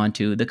do want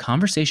to, the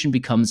conversation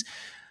becomes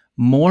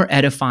more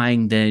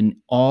edifying than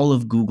all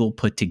of Google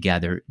put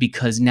together,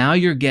 because now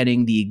you're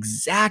getting the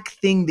exact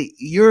thing that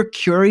you're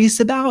curious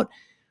about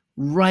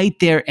right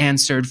there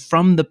answered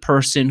from the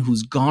person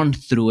who's gone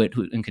through it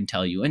and can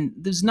tell you. And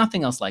there's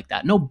nothing else like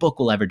that. No book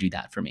will ever do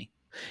that for me.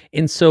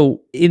 And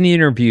so in the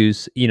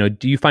interviews,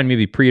 do you find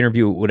maybe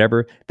pre-interview,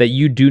 whatever, that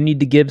you do need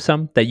to give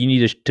some, that you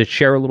need to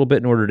share a little bit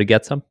in order to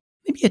get some?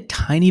 Maybe a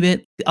tiny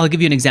bit. I'll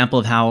give you an example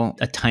of how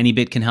a tiny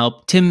bit can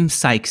help. Tim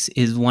Sykes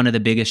is one of the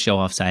biggest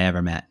show-offs I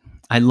ever met.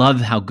 I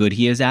love how good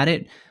he is at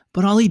it,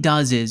 but all he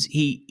does is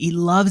he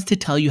loves to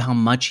tell you how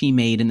much he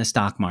made in the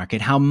stock market,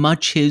 how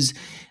much his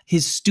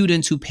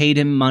students who paid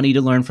him money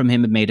to learn from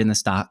him have made in the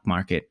stock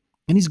market.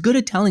 And he's good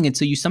at telling it,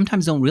 so you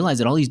sometimes don't realize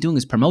that all he's doing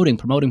is promoting.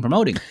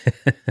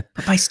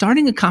 But by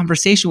starting a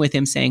conversation with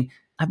him saying,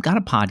 I've got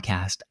a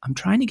podcast. I'm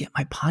trying to get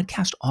my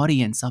podcast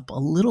audience up a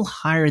little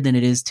higher than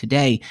it is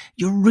today.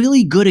 You're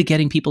really good at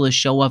getting people to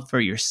show up for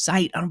your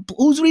site.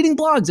 Who's reading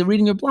blogs? They're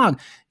reading your blog.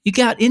 You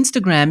got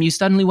Instagram. You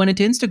suddenly went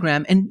into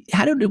Instagram. And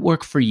how did it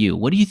work for you?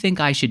 What do you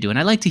think I should do? And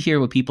I like to hear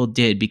what people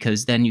did,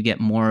 because then you get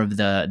more of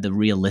the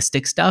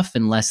realistic stuff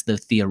and less the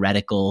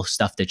theoretical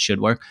stuff that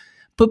should work.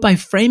 But by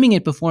framing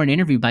it before an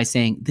interview by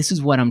saying, this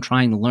is what I'm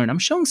trying to learn, I'm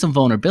showing some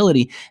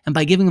vulnerability. And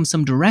by giving them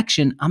some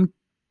direction, I'm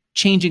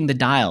changing the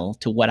dial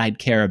to what I'd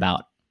care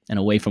about and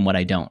away from what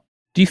I don't.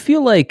 Do you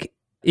feel like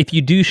if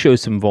you do show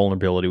some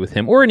vulnerability with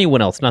him or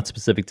anyone else, not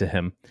specific to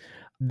him,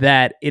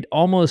 that it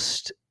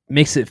almost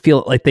makes it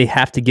feel like they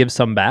have to give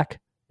some back?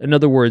 In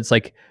other words,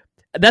 like,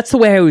 that's the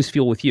way I always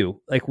feel with you.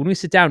 Like when we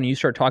sit down and you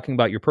start talking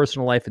about your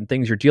personal life and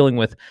things you're dealing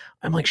with,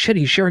 I'm like, shit,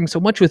 he's sharing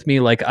so much with me.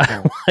 Like,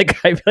 I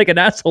feel like an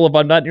asshole if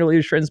I'm not nearly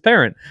as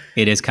transparent.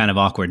 It is kind of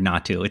awkward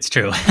not to. It's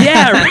true.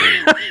 Yeah.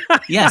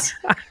 Yes.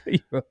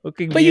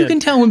 But you can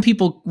tell when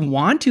people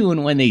want to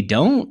and when they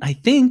don't. I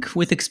think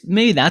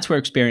maybe that's where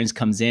experience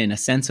comes in, a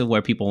sense of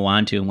where people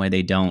want to and where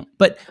they don't.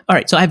 But all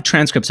right, so I have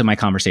transcripts of my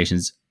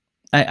conversations.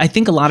 I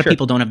think a lot of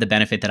people don't have the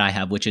benefit that I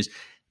have, which is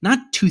not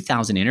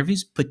 2,000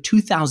 interviews, but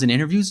 2,000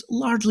 interviews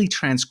largely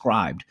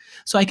transcribed.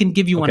 So I can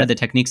give you one of the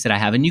techniques that I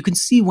have, and you can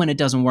see when it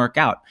doesn't work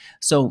out.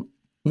 So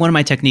one of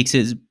my techniques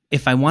is,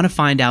 if I want to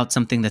find out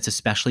something that's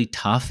especially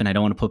tough and I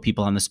don't want to put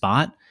people on the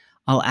spot,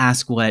 I'll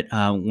ask what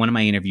one of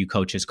my interview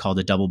coaches called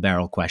a double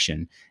barrel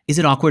question. Is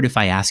it awkward if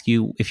I ask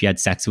you if you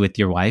had sex with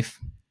your wife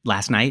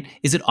last night?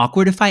 Is it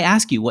awkward if I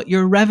ask you what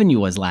your revenue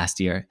was last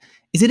year?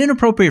 Is it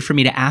inappropriate for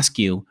me to ask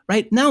you,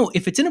 right? No,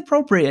 if it's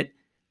inappropriate,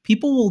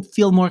 people will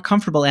feel more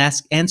comfortable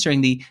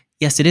answering the,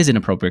 yes, it is an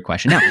appropriate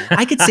question. Now,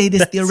 I could say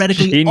this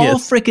theoretically all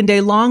freaking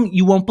day long.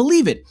 You won't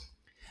believe it.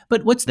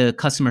 But what's the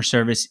customer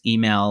service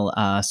email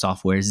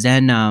software?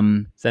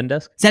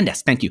 Zendesk?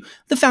 Zendesk, thank you.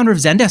 The founder of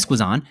Zendesk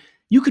was on.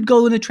 You could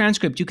go in the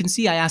transcript. You can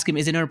see I ask him,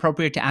 is it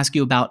inappropriate to ask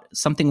you about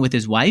something with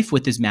his wife,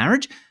 with his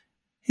marriage?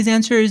 His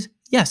answer is,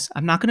 yes,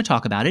 I'm not going to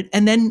talk about it.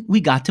 And then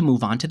we got to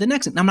move on to the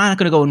next. I'm not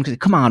going to go and say,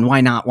 come on, why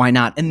not?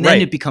 And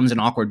then it becomes an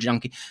awkward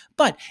junkie.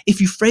 But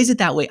if you phrase it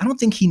that way, I don't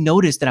think he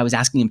noticed that I was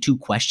asking him two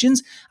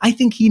questions. I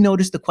think he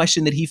noticed the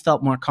question that he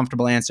felt more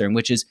comfortable answering,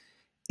 which is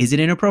it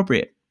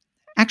inappropriate?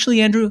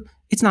 Actually, Andrew,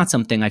 it's not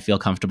something I feel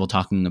comfortable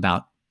talking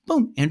about.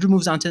 Boom, Andrew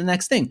moves on to the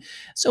next thing.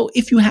 So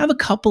if you have a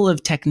couple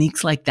of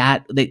techniques like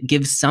that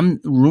give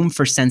some room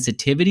for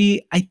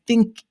sensitivity, I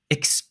think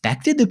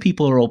expected that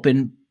people are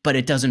open, but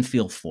it doesn't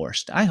feel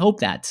forced. I hope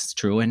that's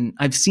true, and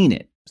I've seen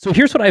it. So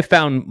here's what I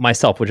found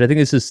myself, which I think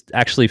this is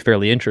actually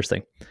fairly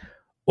interesting.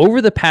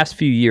 Over the past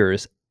few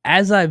years,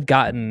 as I've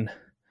gotten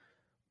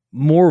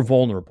more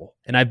vulnerable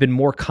and I've been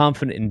more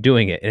confident in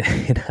doing it.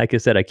 And like I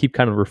said, I keep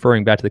kind of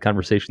referring back to the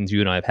conversations you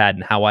and I have had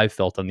and how I've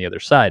felt on the other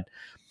side.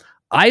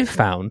 I've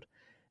found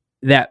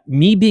that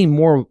me being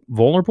more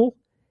vulnerable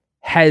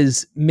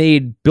has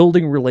made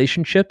building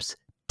relationships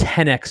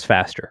 10x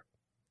faster.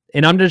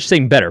 And I'm just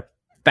saying better,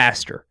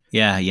 faster.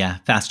 Yeah.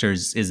 Faster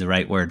is the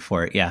right word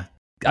for it. Yeah.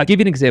 I'll give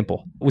you an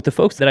example. With the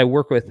folks that I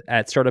work with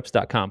at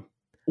startups.com,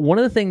 one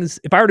of the things,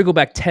 if I were to go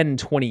back 10,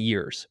 20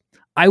 years,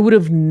 I would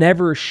have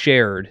never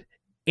shared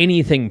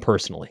anything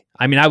personally.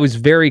 I mean, I was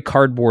very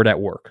cardboard at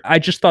work. I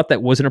just thought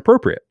that wasn't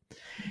appropriate.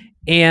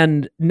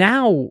 And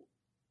now,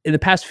 in the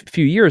past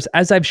few years,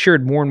 as I've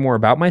shared more and more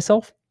about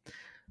myself,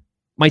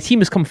 my team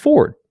has come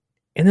forward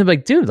and they're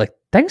like, dude, like,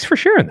 thanks for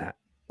sharing that.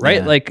 Right?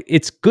 Yeah. Like,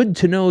 it's good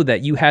to know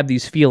that you have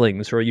these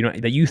feelings, or,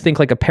 that you think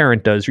like a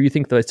parent does, or you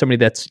think that somebody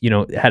that's,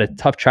 had a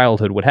tough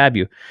childhood, what have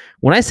you.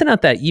 When I sent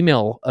out that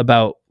email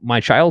about my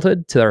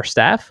childhood to our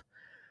staff,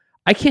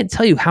 I can't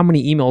tell you how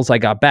many emails I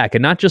got back,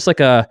 and not just like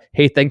a,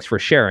 hey, thanks for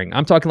sharing.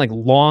 I'm talking like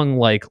long,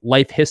 like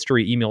life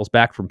history emails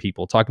back from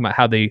people talking about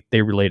how they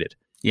related.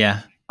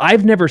 Yeah.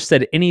 I've never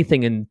said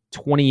anything in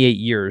 28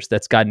 years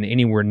that's gotten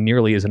anywhere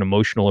nearly as an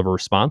emotional of a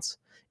response.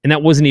 And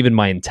that wasn't even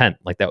my intent.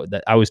 Like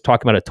that I was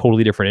talking about a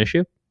totally different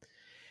issue.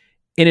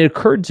 And it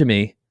occurred to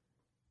me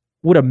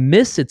what a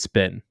miss it's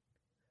been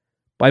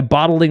by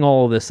bottling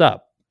all of this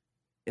up.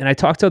 And I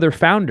talked to other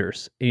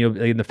founders,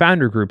 in the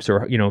founder groups,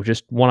 or,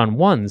 just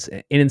one-on-ones.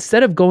 And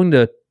instead of going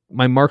to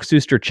my Mark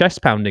Zuster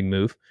chest pounding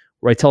move,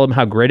 where I tell them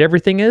how great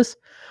everything is,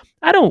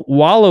 I don't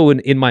wallow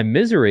in my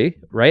misery,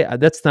 right?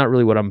 That's not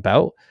really what I'm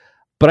about.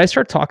 But I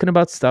start talking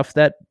about stuff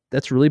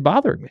that's really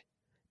bothering me.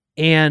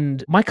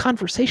 And my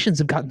conversations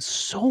have gotten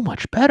so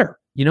much better.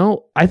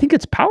 I think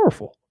it's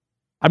powerful.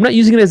 I'm not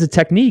using it as a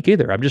technique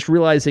either. I'm just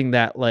realizing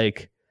that,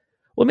 like,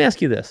 let me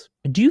ask you this.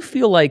 Do you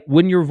feel like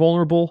when you're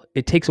vulnerable,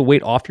 it takes a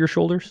weight off your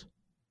shoulders?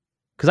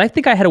 Because I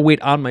think I had a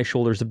weight on my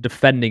shoulders of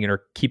defending it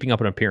or keeping up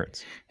an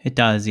appearance. It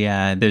does,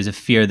 yeah. There's a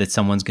fear that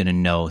someone's going to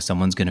know,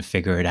 someone's going to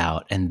figure it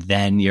out. And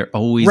then you're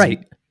always...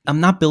 Right. I'm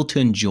not built to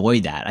enjoy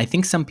that. I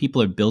think some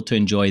people are built to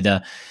enjoy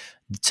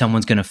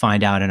someone's going to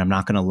find out and I'm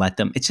not going to let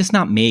them. It's just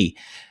not me.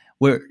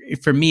 Where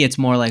for me, it's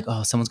more like,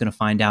 oh, someone's going to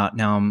find out.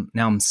 Now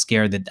I'm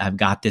scared that I've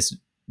got this.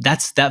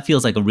 That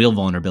feels like a real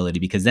vulnerability,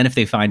 because then if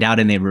they find out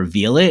and they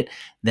reveal it,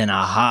 then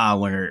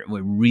we're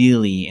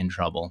really in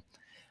trouble.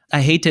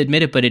 I hate to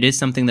admit it, but it is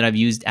something that I've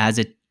used as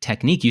a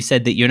technique. You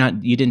said that you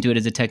didn't do it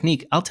as a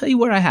technique. I'll tell you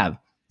where I have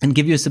and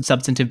give you a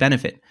substantive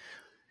benefit.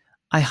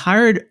 I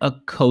hired a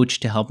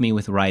coach to help me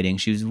with writing.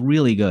 She was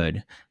really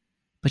good,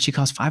 but she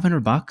cost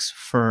 $500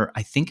 for,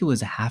 I think it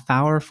was a half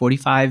hour,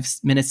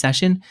 45-minute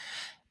session.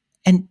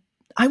 And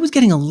I was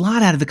getting a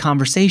lot out of the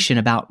conversation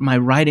about my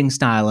writing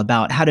style,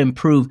 about how to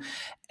improve.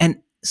 And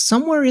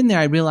somewhere in there,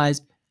 I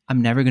realized,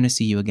 I'm never going to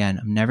see you again.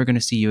 I'm never going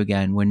to see you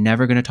again. We're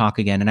never going to talk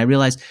again. And I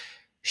realized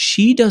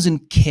she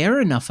doesn't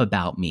care enough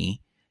about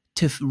me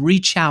to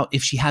reach out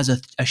if she has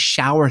a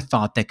shower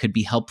thought that could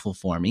be helpful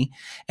for me.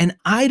 And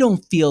I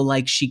don't feel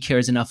like she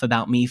cares enough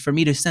about me for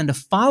me to send a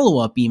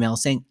follow-up email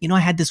saying, I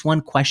had this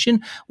one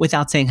question,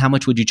 without saying, how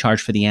much would you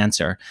charge for the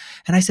answer?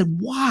 And I said,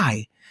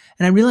 why?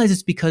 And I realized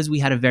it's because we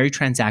had a very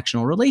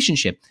transactional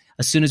relationship.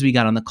 As soon as we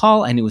got on the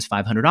call, I knew it was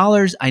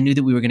 $500. I knew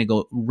that we were going to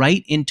go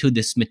right into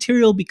this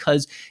material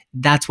because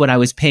that's what I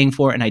was paying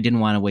for and I didn't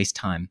want to waste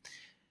time.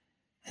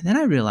 And then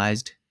I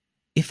realized,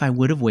 if I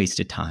would have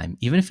wasted time,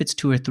 even if it's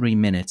 2 or 3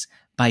 minutes,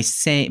 by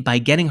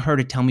getting her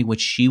to tell me what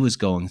she was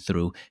going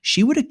through,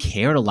 she would have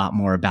cared a lot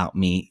more about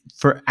me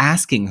for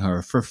asking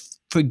her, for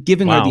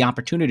giving her the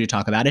opportunity to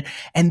talk about it.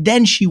 And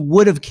then she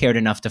would have cared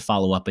enough to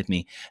follow up with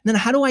me. And then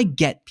how do I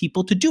get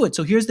people to do it?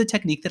 So here's the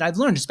technique that I've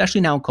learned,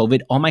 especially now in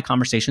COVID. All my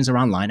conversations are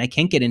online. I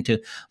can't get into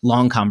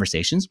long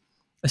conversations.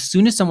 As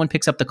soon as someone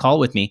picks up the call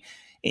with me,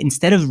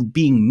 instead of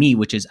being me,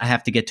 which is I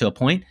have to get to a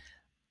point,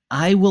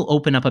 I will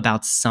open up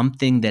about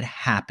something that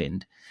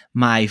happened.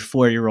 My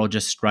 4-year-old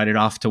just strutted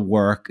off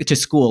to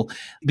school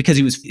because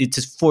it's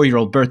his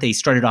 4-year-old birthday. He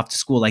strutted off to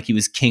school like he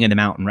was king of the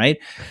mountain, right?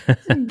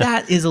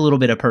 That is a little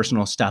bit of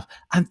personal stuff.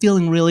 I'm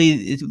feeling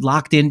really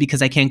locked in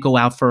because I can't go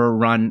out for a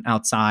run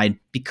outside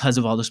because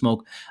of all the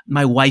smoke.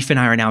 My wife and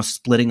I are now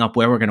splitting up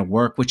where we're going to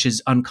work, which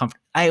is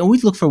uncomfortable. I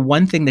always look for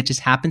one thing that just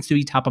happens to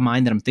be top of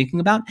mind that I'm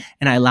thinking about,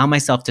 and I allow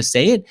myself to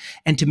say it.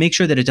 And to make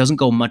sure that it doesn't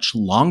go much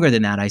longer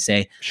than that, I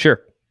say,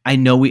 sure. I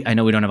know we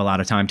don't have a lot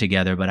of time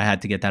together, but I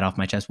had to get that off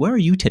my chest. Where are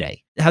you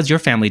today? How's your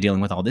family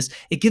dealing with all this?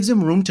 It gives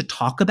them room to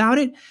talk about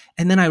it.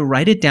 And then I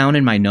write it down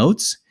in my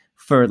notes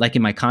for like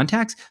in my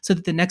contacts so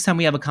that the next time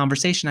we have a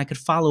conversation, I could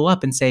follow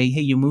up and say,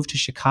 hey, you moved to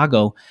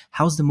Chicago.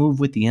 How's the move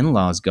with the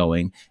in-laws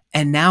going?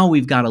 And now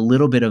we've got a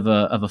little bit of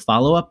a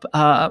follow-up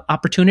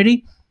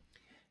opportunity.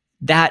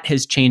 That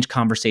has changed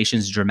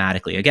conversations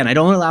dramatically. Again, I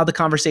don't allow the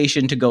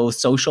conversation to go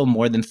social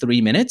more than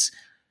 3 minutes.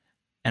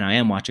 And I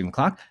am watching the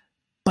clock.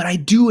 But I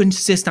do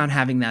insist on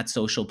having that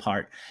social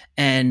part.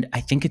 And I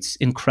think it's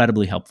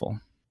incredibly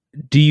helpful.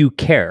 Do you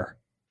care?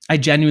 I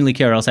genuinely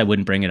care, or else I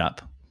wouldn't bring it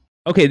up.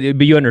 Okay,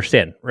 but you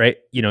understand, right?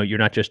 You're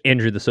not just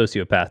Andrew the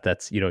sociopath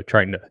that's,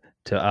 trying to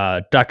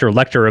Dr.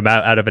 Lecter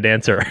about out of an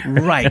answer.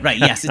 Right.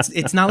 Yes.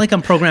 It's not like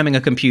I'm programming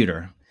a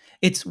computer.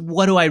 It's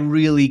what do I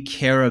really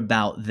care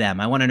about them?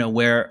 I want to know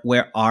where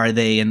are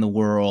they in the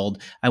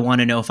world? I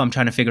want to know if I'm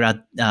trying to figure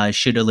out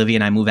should Olivia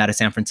and I move out of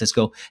San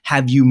Francisco?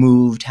 Have you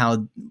moved?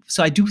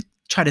 So I do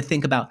try to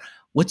think about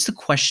what's the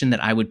question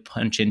that I would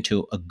punch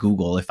into a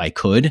Google if I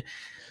could.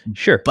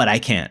 Sure. But I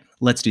can't.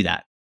 Let's do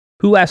that.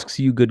 Who asks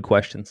you good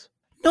questions?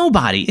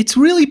 Nobody. It's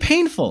really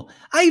painful.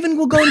 I even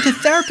will go into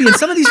therapy, and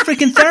some of these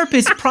freaking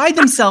therapists pride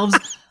themselves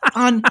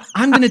on,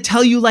 I'm going to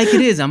tell you like it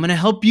is. I'm going to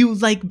help you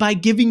like by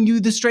giving you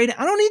the straight.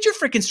 I don't need your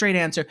freaking straight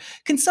answer.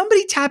 Can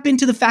somebody tap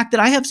into the fact that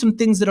I have some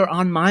things that are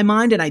on my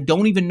mind and I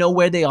don't even know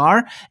where they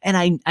are, and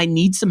I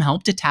need some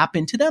help to tap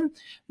into them?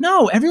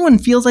 No, everyone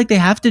feels like they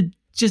have to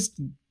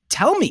just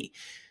tell me.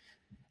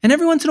 And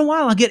every once in a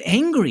while, I'll get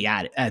angry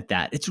at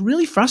that. It's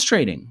really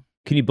frustrating.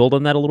 Can you build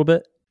on that a little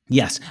bit?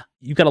 Yes.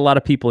 You've got a lot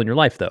of people in your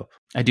life, though.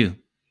 I do.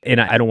 And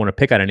I don't want to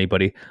pick on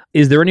anybody.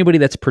 Is there anybody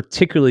that's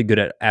particularly good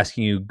at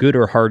asking you good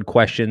or hard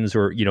questions,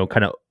 or,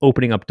 kind of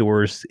opening up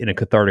doors in a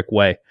cathartic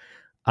way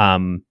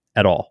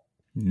at all?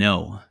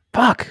 No.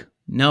 Fuck.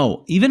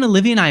 No. Even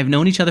Olivia and I have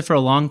known each other for a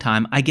long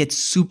time. I get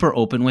super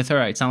open with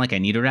her. It's not like I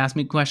need her to ask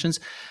me questions,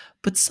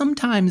 but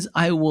sometimes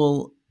I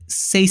will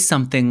say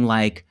something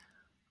like,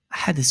 I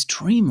had this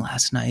dream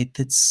last night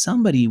that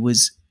somebody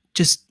was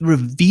just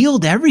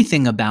revealed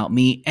everything about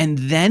me, and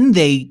then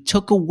they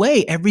took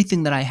away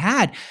everything that I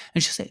had.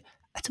 And she'll say,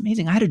 that's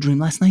amazing. I had a dream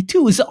last night too.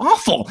 It was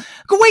awful.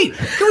 Go, wait,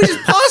 can we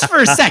just pause for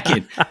a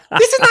second?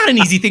 This is not an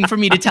easy thing for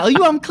me to tell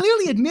you. I'm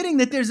clearly admitting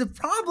that there's a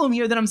problem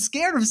here, that I'm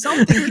scared of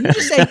something. Can you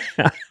just say,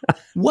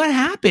 what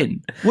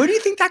happened? Where do you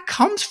think that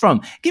comes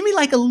from? Give me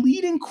like a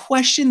leading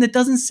question that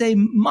doesn't say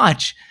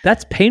much.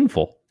 That's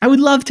painful. I would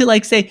love to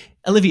like say,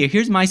 Olivia,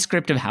 here's my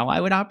script of how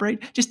I would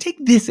operate. Just take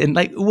this and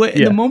like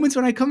in the moments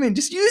when I come in,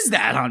 just use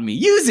that on me.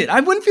 Use it. I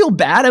wouldn't feel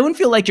bad. I wouldn't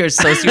feel like you're a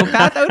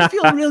sociopath. I would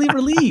feel really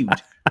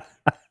relieved.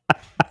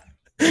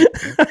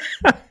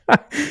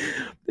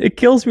 It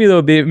kills me though.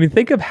 I mean,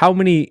 think of how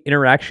many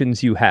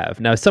interactions you have.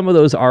 Now, some of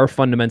those are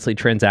fundamentally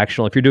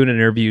transactional. If you're doing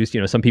interviews,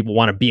 some people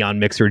want to be on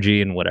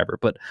Mixergy and whatever,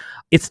 but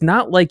it's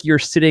not like you're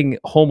sitting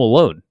home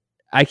alone.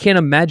 I can't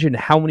imagine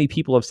how many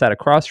people have sat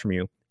across from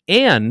you.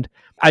 And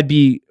I'd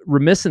be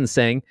remiss in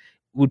saying,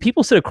 when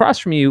people sit across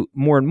from you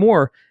more and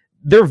more,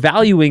 they're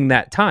valuing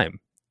that time.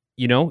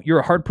 You're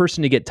a hard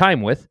person to get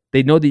time with.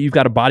 They know that you've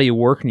got a body of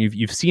work and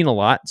you've seen a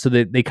lot, so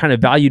that they kind of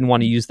value and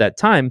want to use that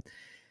time.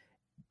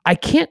 I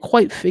can't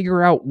quite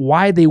figure out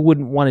why they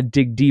wouldn't want to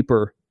dig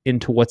deeper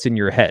into what's in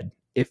your head.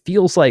 It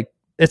feels like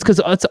it's because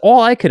that's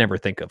all I can ever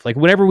think of. Like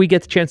whenever we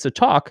get the chance to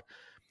talk,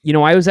 I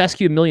always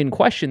ask you a million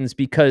questions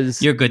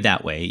because you're good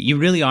that way. You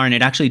really are. And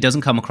it actually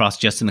doesn't come across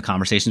just in the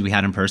conversations we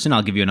had in person.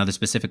 I'll give you another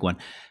specific one.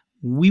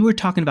 We were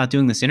talking about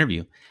doing this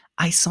interview.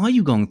 I saw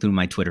you going through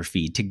my Twitter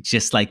feed to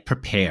just like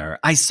prepare.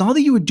 I saw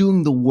that you were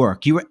doing the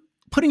work. You were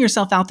putting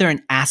yourself out there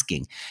and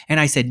asking.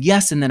 And I said,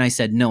 yes. And then I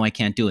said, no, I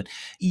can't do it.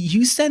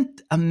 You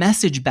sent a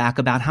message back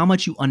about how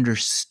much you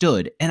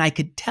understood. And I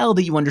could tell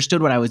that you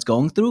understood what I was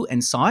going through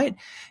and saw it.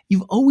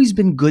 You've always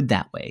been good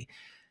that way.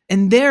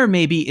 And there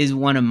maybe is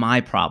one of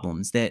my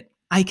problems, that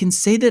I can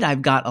say that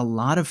I've got a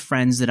lot of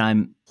friends that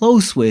I'm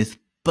close with,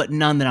 but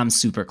none that I'm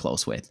super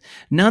close with.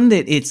 None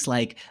that it's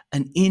like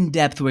an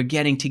in-depth, we're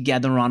getting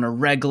together on a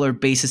regular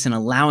basis and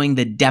allowing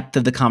the depth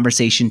of the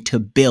conversation to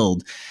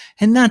build.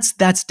 And that's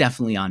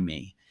definitely on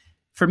me.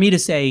 For me to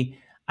say,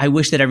 I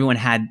wish that everyone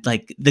had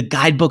like the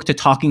guidebook to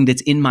talking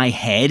that's in my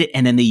head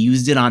and then they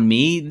used it on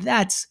me,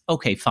 that's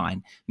okay,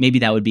 fine. Maybe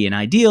that would be an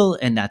ideal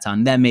and that's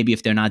on them. Maybe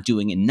if they're not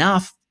doing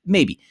enough,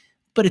 maybe.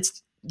 But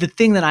it's the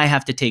thing that I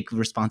have to take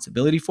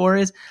responsibility for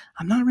is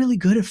I'm not really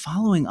good at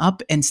following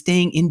up and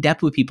staying in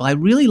depth with people. I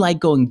really like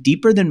going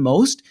deeper than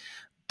most,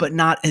 but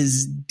not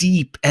as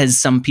deep as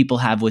some people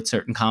have with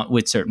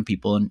certain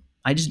people. And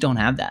I just don't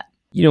have that.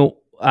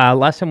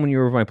 Last time when you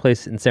were over my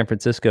place in San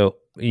Francisco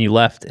and you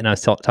left and I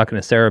was talking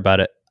to Sarah about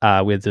it,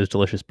 we had those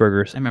delicious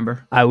burgers. I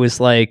remember. I was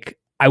like,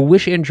 I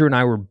wish Andrew and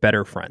I were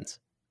better friends.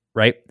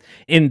 Right.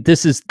 And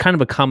this is kind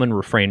of a common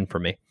refrain for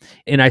me.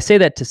 And I say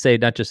that to say,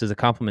 not just as a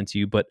compliment to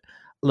you, but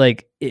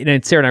like,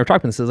 and Sarah and I were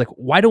talking this, I was like,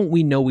 why don't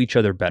we know each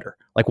other better?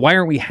 Like, why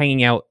aren't we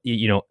hanging out,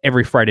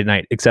 every Friday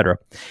night, et cetera?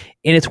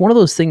 And it's one of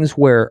those things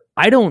where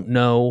I don't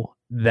know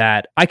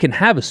that I can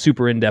have a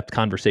super in-depth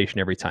conversation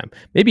every time.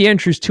 Maybe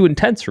Andrew's too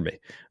intense for me,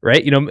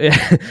 right?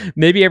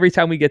 Maybe every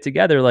time we get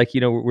together, like,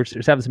 we're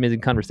just having this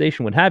amazing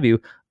conversation, what have you.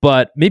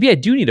 But maybe I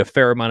do need a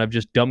fair amount of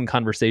just dumb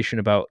conversation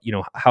about,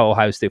 how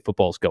Ohio State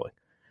football is going.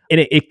 And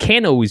it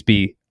can't always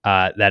be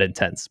that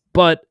intense.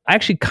 But I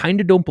actually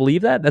kind of don't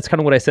believe that. That's kind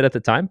of what I said at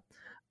the time.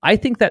 I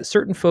think that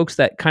certain folks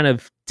that kind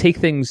of take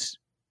things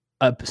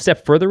a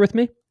step further with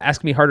me,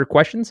 ask me harder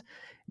questions,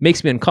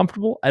 makes me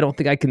uncomfortable. I don't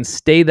think I can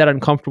stay that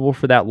uncomfortable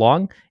for that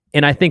long.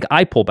 And I think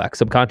I pull back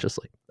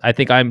subconsciously. I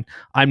think I'm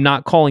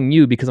not calling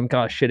you because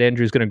gosh, shit,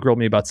 Andrew's going to grill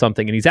me about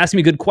something. And he's asking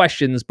me good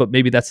questions, but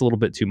maybe that's a little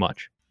bit too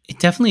much. It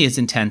definitely is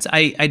intense.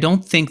 I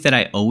don't think that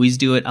I always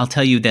do it. I'll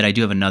tell you that I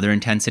do have another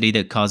intensity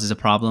that causes a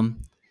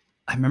problem.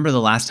 I remember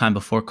the last time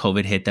before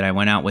COVID hit that I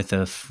went out with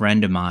a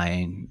friend of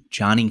mine,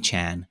 Johnny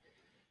Chan.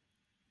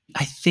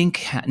 I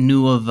think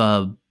knew of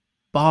a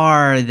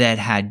bar that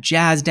had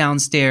jazz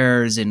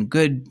downstairs and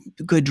good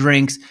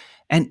drinks.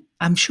 And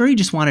I'm sure he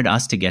just wanted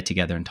us to get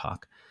together and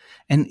talk.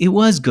 And it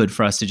was good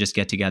for us to just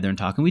get together and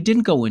talk. And we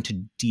didn't go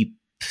into deep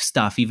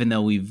stuff, even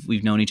though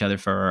we've known each other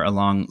for a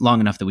long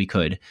enough that we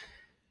could.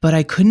 But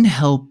I couldn't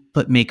help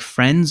but make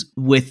friends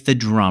with the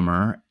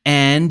drummer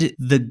and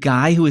the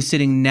guy who was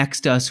sitting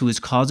next to us who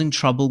was causing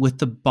trouble with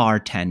the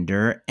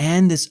bartender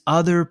and this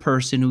other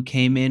person who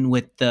came in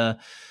with the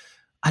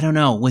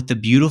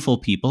beautiful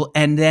people.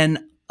 And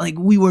then like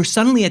we were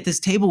suddenly at this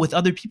table with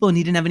other people and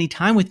he didn't have any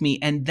time with me.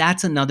 And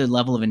that's another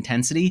level of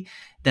intensity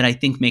that I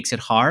think makes it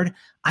hard.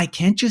 I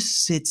can't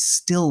just sit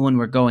still when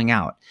we're going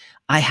out.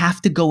 I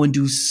have to go and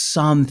do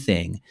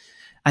something.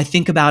 I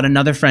think about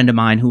another friend of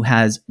mine who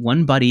has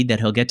one buddy that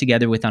he'll get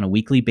together with on a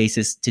weekly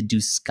basis to do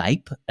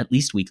Skype, at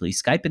least weekly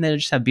Skype, and they'll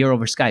just have beer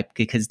over Skype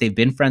because they've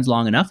been friends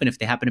long enough. And if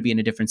they happen to be in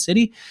a different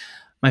city,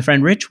 my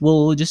friend Rich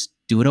will just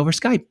do it over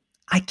Skype.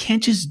 I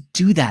can't just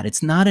do that.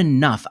 It's not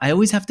enough. I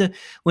always have to,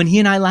 when he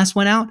and I last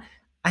went out,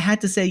 I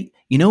had to say,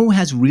 you know who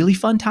has really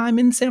fun time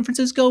in San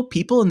Francisco?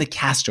 People in the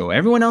Castro.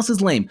 Everyone else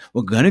is lame.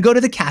 We're going to go to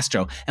the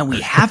Castro and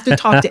we have to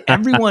talk to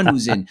everyone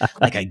who's in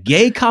like a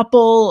gay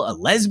couple, a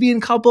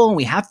lesbian couple,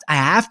 and I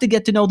have to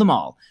get to know them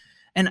all.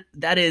 And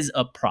that is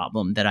a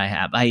problem that I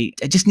have. I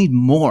just need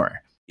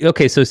more.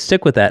 Okay, so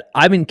stick with that.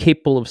 I'm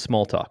incapable of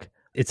small talk.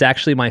 It's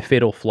actually my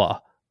fatal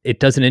flaw. It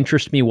doesn't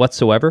interest me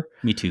whatsoever.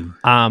 Me too.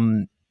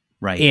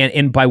 Right.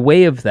 And by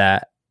way of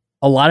that,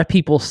 a lot of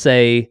people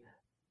say,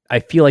 I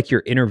feel like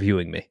you're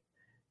interviewing me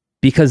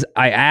because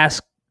I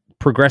ask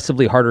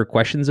progressively harder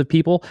questions of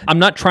people. I'm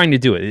not trying to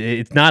do it.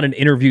 It's not an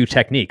interview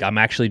technique. I'm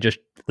actually just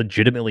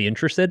legitimately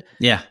interested.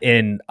 Yeah.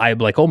 And I'm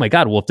like, oh my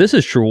God, well, if this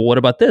is true, well, what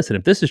about this? And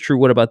if this is true,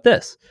 what about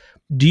this?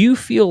 Do you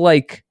feel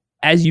like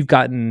as you've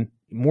gotten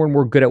more and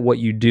more good at what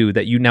you do,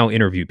 that you now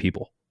interview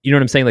people? You know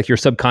what I'm saying? Like you're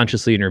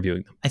subconsciously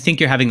interviewing them. I think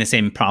you're having the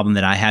same problem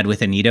that I had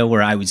with Anita,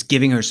 where I was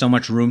giving her so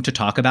much room to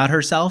talk about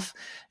herself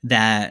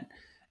that,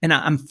 and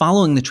I'm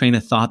following the train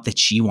of thought that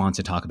she wants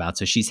to talk about.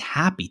 So she's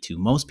happy to.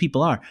 Most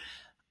people are.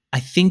 I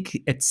think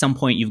at some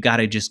point you've got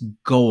to just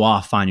go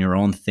off on your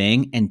own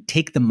thing and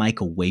take the mic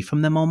away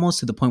from them almost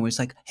to the point where it's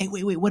like, hey,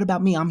 wait, what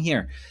about me? I'm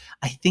here.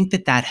 I think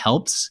that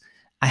helps.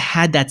 I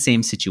had that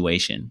same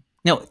situation.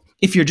 Now,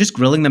 if you're just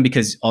grilling them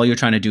because all you're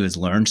trying to do is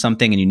learn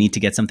something and you need to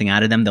get something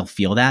out of them, they'll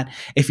feel that.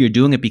 If you're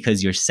doing it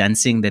because you're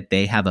sensing that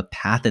they have a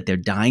path that they're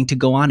dying to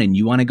go on and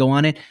you want to go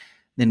on it,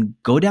 then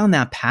go down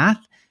that path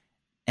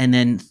and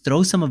then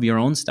throw some of your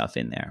own stuff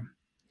in there.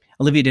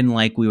 Olivia didn't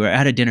like, we were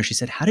at a dinner. She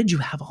said, how did you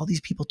have all these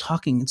people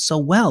talking so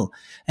well?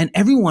 And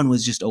everyone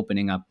was just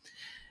opening up.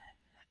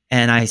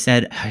 And I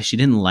said, she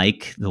didn't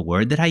like the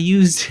word that I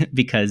used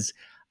because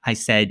I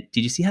said,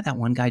 did you see how that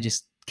one guy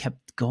just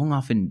kept going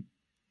off and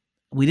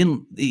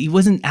he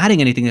wasn't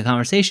adding anything to the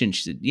conversation.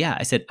 She said, yeah.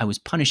 I said, I was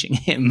punishing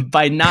him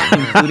by not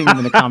including him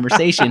in the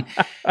conversation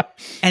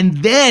and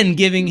then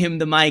giving him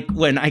the mic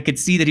when I could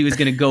see that he was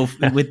going to go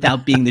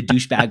without being the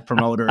douchebag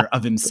promoter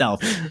of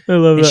himself. I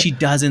love and that. she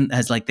doesn't,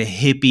 as like the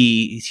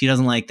hippie, she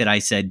doesn't like that I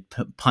said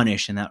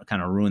punish, and that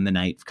kind of ruined the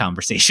night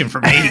conversation for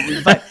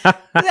me. But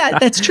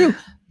that's true.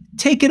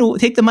 Take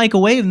the mic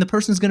away and the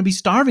person's going to be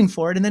starving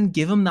for it, and then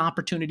give them the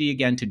opportunity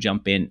again to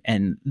jump in,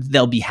 and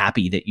they'll be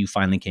happy that you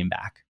finally came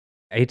back.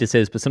 I hate to say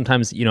this, but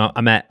sometimes,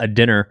 I'm at a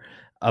dinner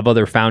of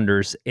other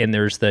founders and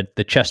there's the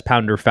chest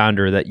pounder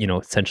founder that,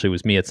 essentially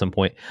was me at some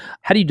point.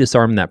 How do you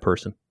disarm that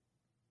person?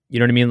 You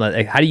know what I mean?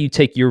 Like, how do you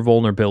take your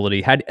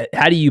vulnerability? How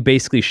do you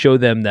basically show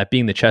them that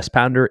being the chest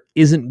pounder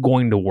isn't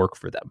going to work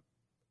for them,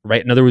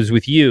 right? In other words,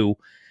 with you,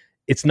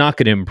 it's not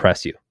going to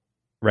impress you,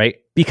 right?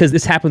 Because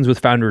this happens with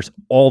founders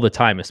all the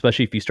time,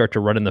 especially if you start to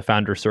run in the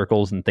founder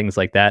circles and things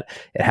like that.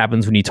 It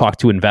happens when you talk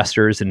to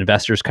investors and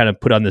investors kind of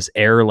put on this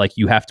air like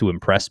you have to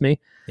impress me.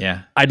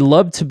 Yeah. I'd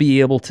love to be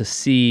able to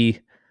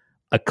see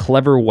a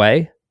clever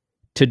way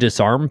to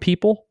disarm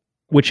people,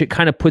 which it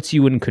kind of puts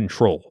you in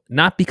control.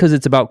 Not because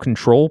it's about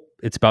control,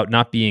 it's about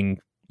not being,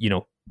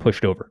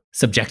 pushed over.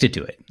 Subjected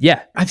to it.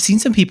 Yeah. I've seen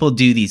some people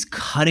do these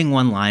cutting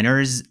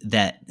one-liners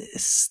that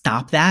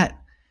stop that.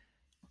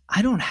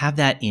 I don't have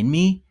that in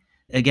me.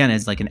 Again,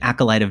 as like an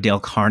acolyte of Dale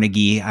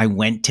Carnegie, I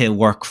went to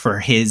work for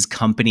his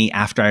company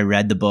after I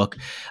read the book,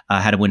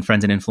 How to Win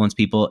Friends and Influence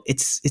People.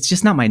 It's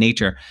just not my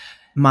nature.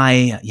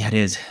 It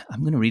is.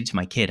 I'm going to read it to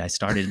my kid. I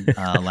started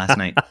last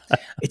night.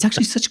 It's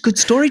actually such good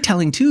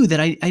storytelling too that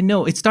I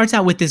know. It starts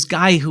out with this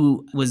guy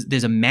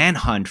there's a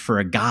manhunt for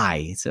a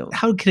guy. So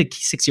how could a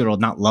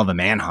 6-year-old not love a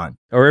manhunt?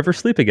 Or ever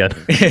sleep again.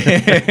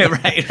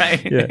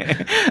 Right.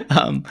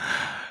 Yeah.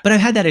 But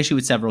I've had that issue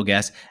with several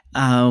guests.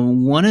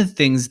 One of the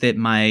things that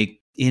my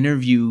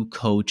interview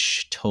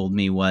coach told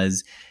me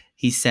was,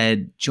 he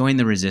said, join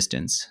the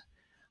resistance.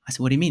 I said,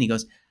 what do you mean? He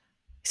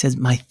says,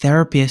 my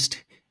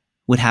therapist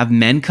would have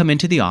men come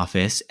into the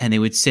office and they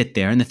would sit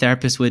there and the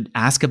therapist would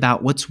ask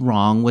about what's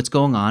wrong, what's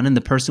going on. And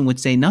the person would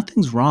say,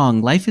 nothing's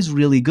wrong. Life is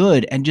really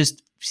good. And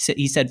just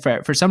he said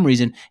for some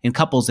reason in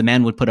couples, the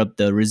man would put up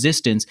the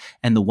resistance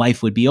and the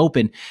wife would be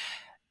open.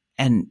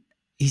 And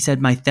he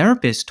said, my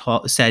therapist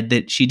said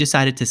that she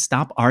decided to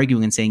stop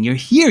arguing and saying, you're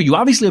here. You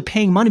obviously are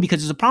paying money because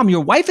there's a problem.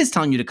 Your wife is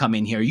telling you to come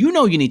in here. You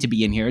know you need to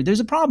be in here.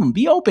 There's a problem.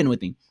 Be open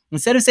with me.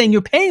 Instead of saying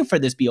you're paying for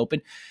this, be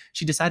open,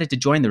 she decided to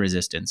join the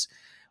resistance.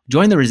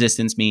 Join the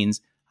resistance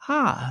means,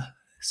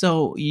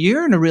 so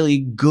you're in a really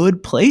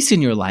good place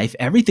in your life.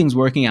 Everything's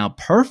working out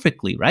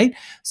perfectly, right?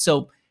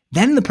 So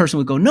then the person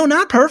would go, no,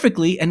 not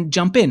perfectly, and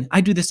jump in.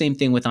 I do the same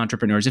thing with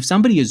entrepreneurs. If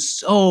somebody is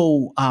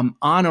so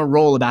on a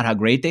roll about how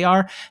great they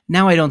are,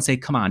 now I don't say,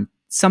 come on,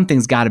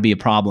 something's got to be a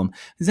problem.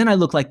 Because then I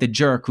look like the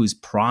jerk who's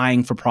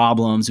prying for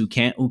problems, who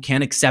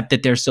can't accept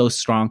that they're so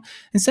strong.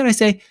 Instead, I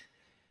say,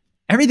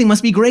 everything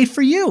must be great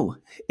for you.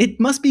 It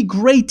must be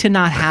great to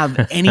not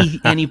have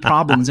any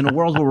problems in a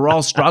world where we're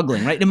all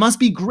struggling, right? It must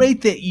be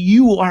great that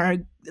you are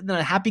in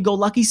a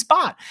happy-go-lucky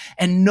spot.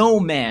 And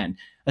no man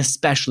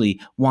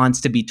especially wants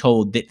to be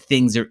told that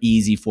things are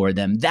easy for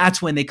them.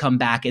 That's when they come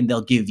back and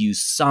they'll give you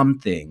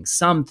something,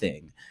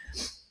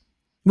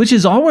 which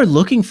is all we're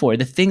looking for,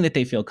 the thing that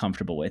they feel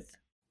comfortable with.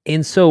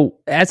 And so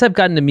as I've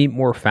gotten to meet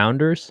more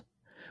founders,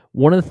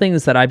 one of the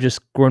things that I've just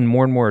grown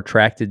more and more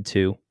attracted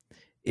to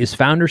is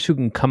founders who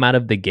can come out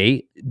of the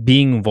gate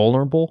being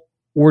vulnerable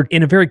or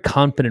in a very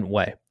confident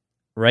way,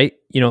 right?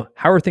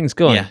 How are things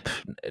going? Yeah.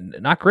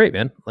 Not great,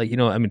 man.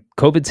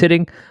 COVID's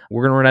hitting.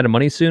 We're going to run out of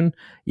money soon.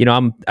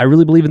 I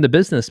really believe in the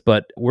business,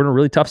 but we're in a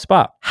really tough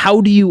spot.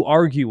 How do you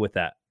argue with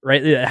that,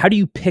 right? How do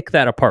you pick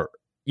that apart?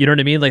 You know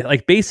what I mean?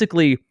 Like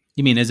basically.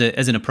 You mean as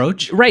an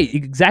approach? Right,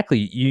 exactly.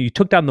 You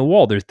took down the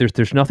wall.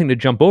 There's nothing to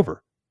jump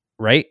over,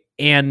 right?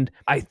 And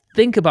I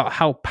think about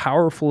how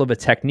powerful of a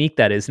technique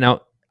that is.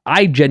 Now,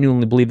 I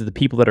genuinely believe that the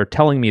people that are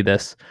telling me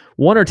this,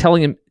 one are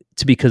telling him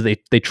to because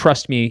they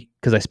trust me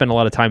because I spend a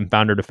lot of time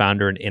founder to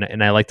founder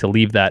and I like to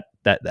leave that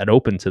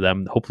open to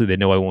them. Hopefully they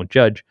know I won't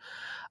judge.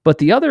 But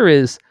the other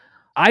is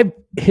I've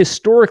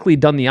historically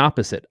done the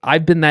opposite.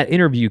 I've been that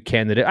interview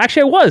candidate.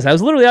 Actually, I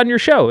was literally on your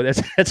show.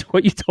 That's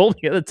what you told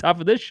me at the top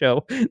of this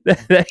show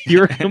that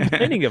you're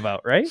complaining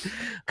about, right?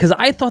 Because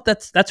I thought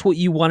that's what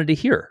you wanted to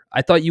hear.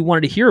 I thought you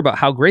wanted to hear about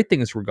how great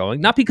things were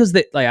going, not because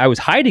I was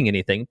hiding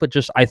anything, but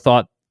just I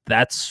thought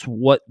that's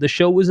what the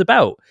show was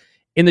about.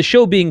 And the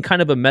show being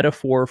kind of a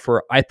metaphor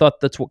for, I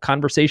thought that's what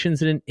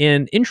conversations and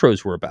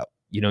intros were about.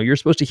 You're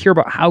supposed to hear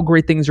about how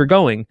great things are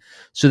going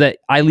so that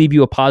I leave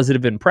you a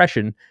positive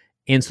impression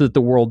and so that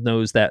the world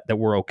knows that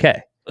we're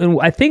okay. And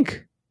I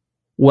think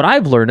what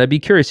I've learned, I'd be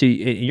curious in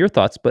your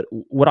thoughts, but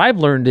what I've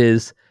learned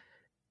is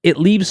it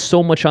leaves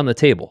so much on the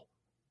table.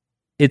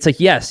 It's like,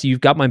 yes,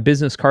 you've got my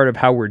business card of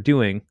how we're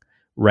doing,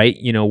 right?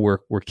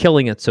 We're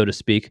killing it, so to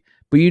speak,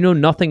 but you know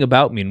nothing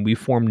about me and we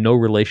formed no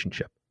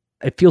relationship.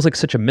 It feels like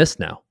such a miss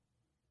now.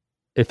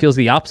 It feels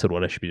the opposite of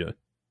what I should be doing.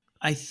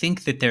 I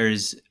think that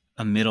there's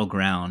a middle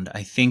ground.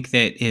 I think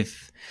that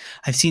if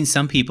I've seen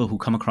some people who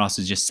come across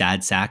as just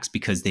sad sacks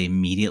because they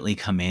immediately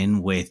come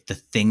in with the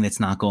thing that's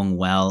not going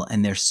well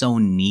and they're so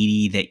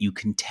needy that you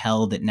can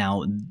tell that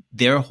now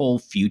their whole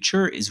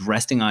future is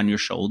resting on your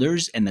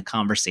shoulders and the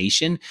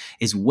conversation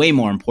is way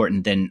more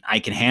important than I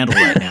can handle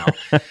right now.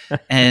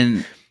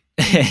 And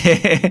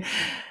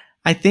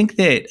I think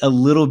that a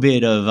little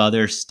bit of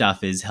other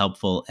stuff is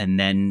helpful, and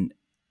then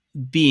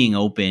being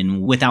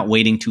open without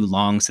waiting too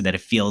long so that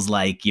it feels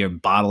like you're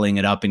bottling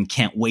it up and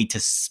can't wait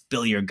to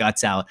spill your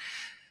guts out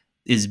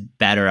is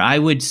better. I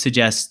would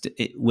suggest,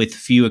 with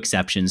few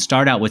exceptions,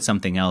 start out with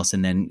something else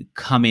and then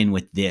come in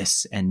with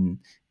this and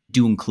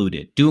do include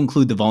it. Do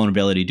include the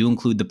vulnerability. Do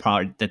include the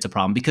part that's a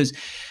problem, because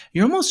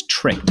you're almost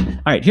tricked.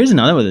 All right, here's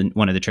another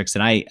one of the tricks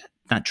that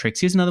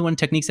here's another one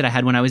techniques that I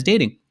had when I was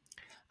dating.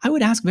 I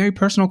would ask very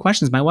personal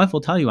questions. My wife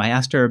will tell you, I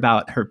asked her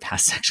about her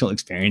past sexual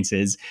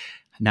experiences.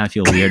 Now I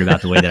feel weird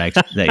about the way that I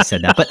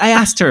said that, but I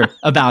asked her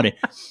about it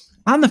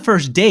on the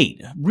first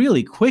date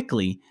really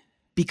quickly,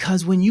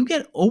 because when you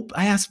get open,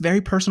 I ask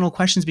very personal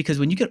questions, because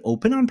when you get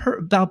open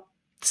about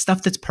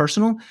stuff that's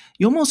personal,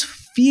 you almost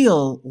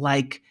feel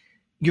like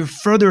you're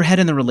further ahead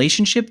in the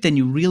relationship than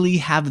you really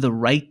have the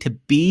right to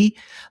be.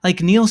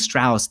 Like Neil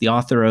Strauss, the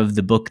author of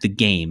the book, The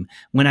Game,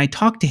 when I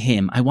talked to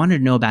him, I wanted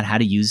to know about how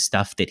to use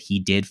stuff that he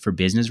did for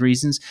business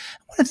reasons.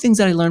 One of the things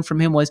that I learned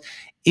from him was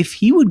if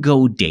he would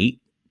go date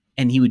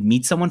and he would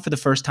meet someone for the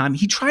first time,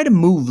 he tried to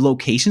move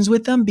locations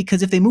with them,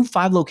 because if they move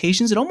 5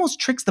 locations, it almost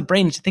tricks the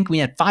brain into thinking we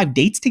had 5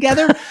 dates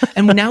together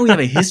and now we have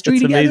a history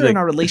together amazing. And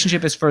our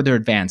relationship is further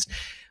advanced,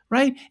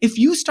 right? If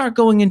you start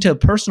going into a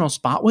personal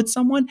spot with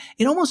someone,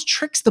 it almost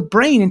tricks the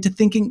brain into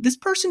thinking this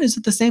person is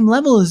at the same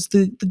level as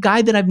the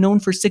guy that I've known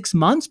for 6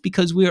 months,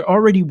 because we're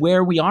already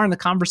where we are in the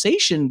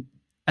conversation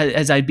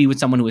as I'd be with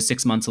someone who was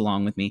 6 months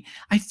along with me.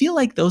 I feel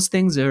like those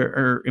things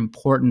are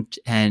important,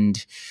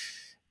 and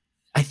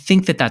I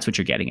think that that's what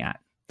you're getting at.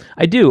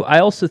 I do. I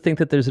also think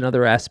that there's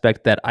another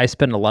aspect that I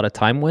spend a lot of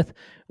time with,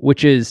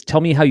 which is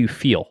tell me how you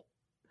feel.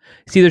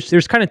 See,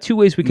 there's kind of 2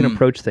 ways we can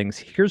approach things.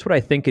 Here's what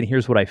I think and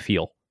here's what I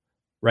feel,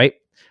 right?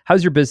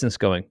 How's your business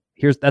going?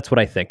 That's what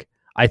I think.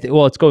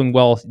 Well, it's going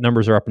well.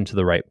 Numbers are up and to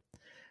the right.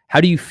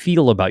 How do you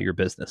feel about your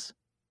business?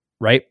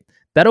 right?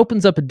 That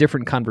opens up a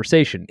different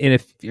conversation. And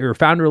if you're a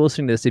founder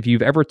listening to this, if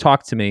you've ever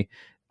talked to me,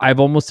 I've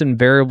almost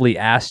invariably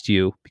asked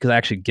you, because I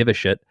actually give a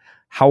shit,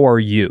 how are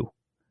you?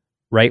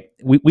 Right?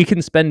 We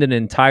can spend an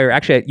entire,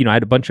 actually, I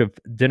had a bunch of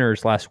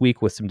dinners last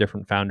week with some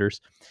different founders,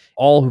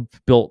 all who've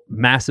built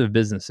massive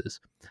businesses.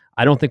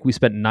 I don't think we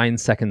spent 9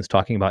 seconds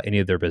talking about any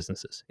of their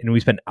businesses. And we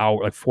spent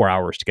 4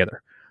 hours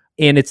together.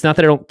 And it's not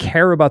that I don't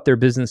care about their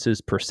businesses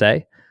per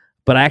se,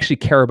 but I actually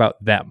care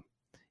about them.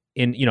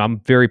 And, I'm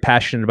very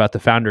passionate about the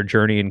founder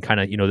journey and kind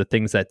of, the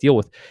things that deal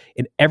with.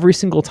 And every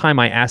single time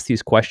I ask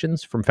these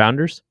questions from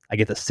founders, I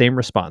get the same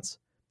response.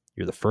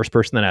 You're the first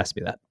person that asked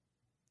me that.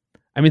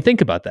 I mean, think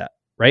about that.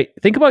 Right?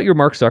 Think about your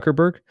Mark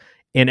Zuckerberg,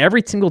 and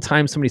every single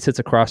time somebody sits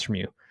across from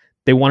you,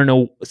 they want to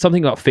know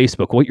something about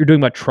Facebook, what you're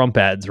doing about Trump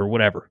ads or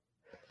whatever.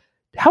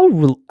 How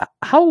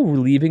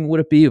relieving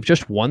would it be if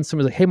just once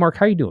somebody's like, "Hey, Mark,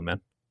 how you doing,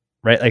 man?"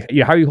 Right? Like,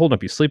 how are you holding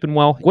up? You sleeping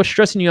well? What's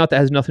stressing you out that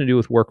has nothing to do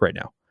with work right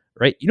now?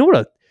 Right? You know what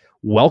a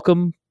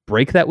welcome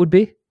break that would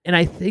be? And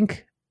I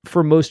think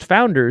for most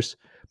founders,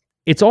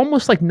 it's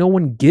almost like no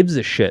one gives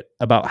a shit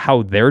about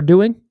how they're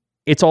doing.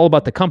 It's all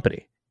about the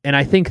company. And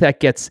I think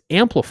that gets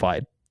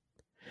amplified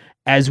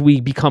as we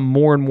become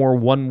more and more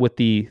one with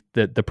the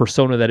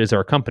persona that is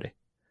our company,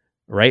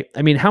 right?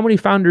 I mean, how many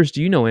founders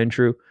do you know,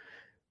 Andrew?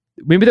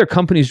 Maybe their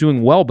company's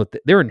doing well, but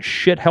they're in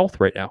shit health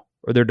right now,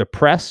 or they're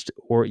depressed,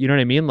 or you know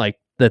what I mean? Like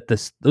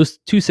those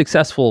two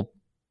successful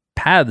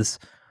paths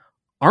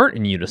aren't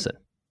in unison,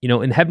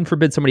 and heaven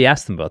forbid somebody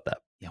asks them about that.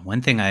 Yeah,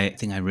 one thing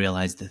I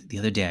realized the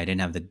other day, I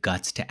didn't have the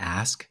guts to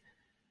ask,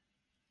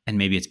 and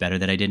maybe it's better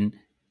that I didn't.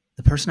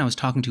 The person I was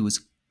talking to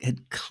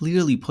had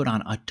clearly put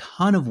on a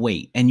ton of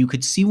weight, and you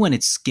could see when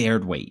it's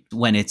scared weight,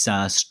 when it's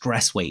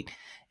stress weight.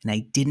 And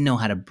I didn't know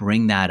how to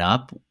bring that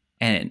up.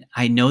 And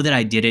I know that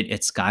I did it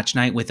at Scotch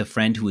Night with a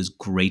friend who was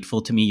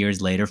grateful to me years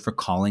later for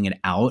calling it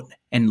out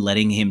and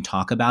letting him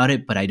talk about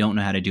it. But I don't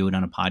know how to do it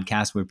on a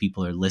podcast where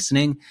people are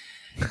listening.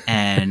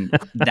 And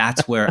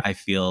that's where I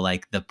feel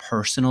like the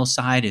personal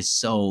side is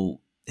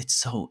so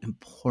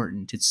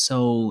important. It's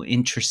so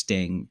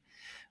interesting,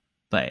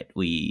 but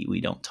we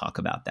don't talk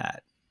about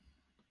that.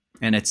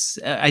 And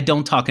I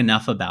don't talk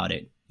enough about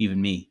it,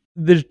 even me.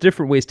 There's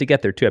different ways to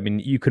get there too. I mean,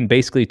 you can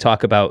basically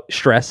talk about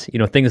stress,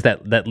 things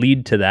that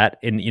lead to that,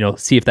 and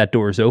see if that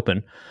door is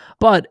open.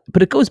 But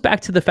it goes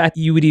back to the fact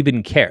that you would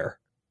even care,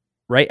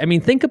 right? I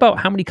mean, think about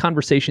how many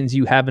conversations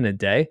you have in a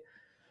day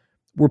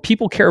where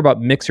people care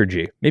about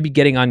Mixergy, maybe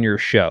getting on your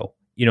show,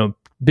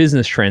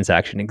 business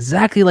transaction,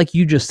 exactly like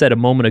you just said a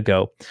moment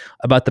ago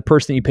about the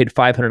person you paid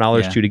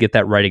 $500 to get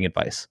that writing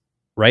advice,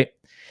 right?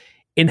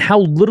 And how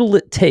little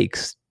it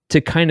takes to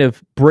kind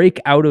of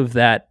break out of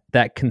that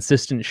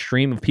consistent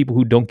stream of people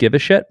who don't give a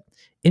shit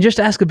and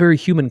just ask a very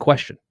human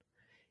question,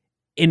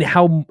 and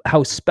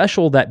how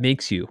special that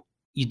makes you.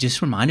 You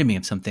just reminded me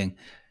of something.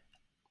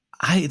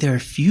 There are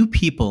few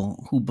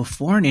people who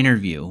before an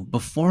interview,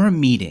 before a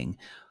meeting,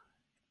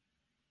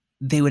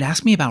 they would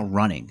ask me about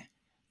running.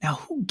 Now,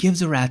 who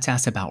gives a rat's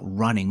ass about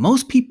running?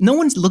 Most people, no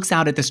one looks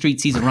out at the street,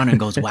 sees a runner and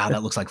goes, wow,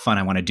 that looks like fun.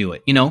 I want to do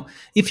it.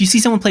 If you see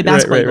someone play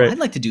basketball, you go, I'd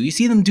like to do. You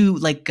see them do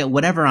like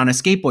whatever on a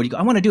skateboard. You go,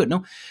 I want to do it.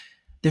 No,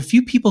 there are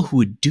few people who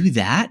would do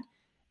that.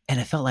 And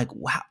I felt like,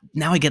 wow,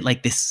 now I get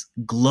like this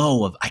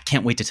glow of, I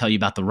can't wait to tell you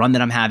about the run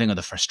that I'm having or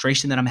the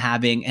frustration that I'm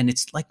having. And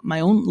it's like my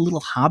own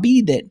little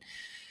hobby that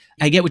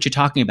I get what you're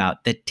talking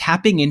about, that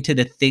tapping into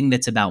the thing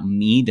that's about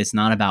me, that's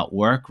not about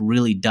work,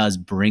 really does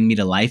bring me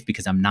to life,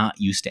 because I'm not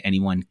used to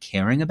anyone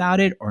caring about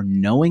it or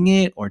knowing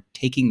it or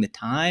taking the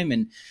time.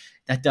 And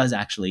that does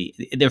actually,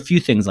 there are a few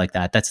things like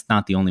that. That's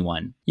not the only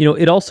one.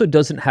 It also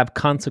doesn't have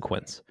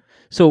consequence.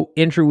 So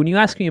Andrew, when you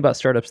ask me about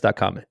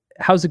startups.com,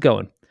 how's it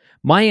going?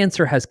 My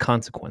answer has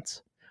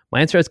consequence. My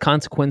answer has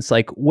consequence.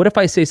 Like, what if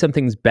I say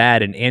something's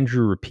bad and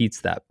Andrew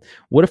repeats that?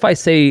 What if I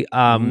say,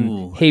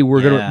 "Hey,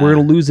 we're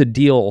gonna lose a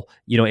deal,"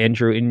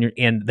 Andrew,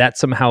 and that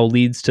somehow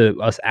leads to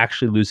us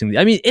actually losing?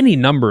 I mean, any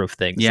number of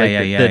things.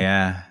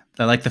 Yeah.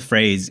 I like the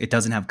phrase. It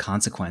doesn't have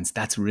consequence.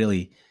 That's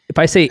really. If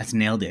I say, that's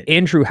nailed it.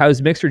 Andrew, how's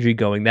Mixergy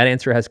going? That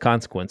answer has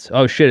consequence.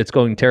 Oh shit, it's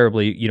going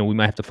terribly. We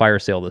might have to fire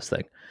sale this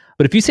thing.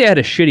 But if you say I had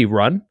a shitty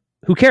run,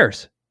 who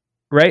cares?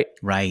 Right?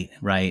 Right.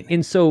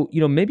 And so,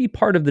 maybe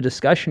part of the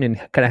discussion and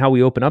kind of how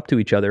we open up to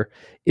each other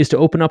is to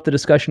open up the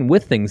discussion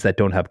with things that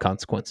don't have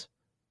consequence.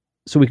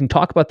 So we can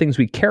talk about things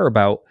we care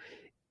about,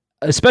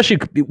 especially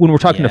when we're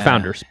talking to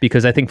founders,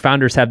 because I think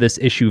founders have this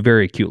issue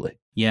very acutely.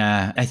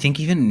 Yeah. I think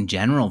even in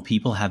general,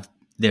 people have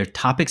their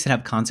topics that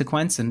have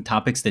consequence and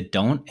topics that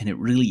don't. And it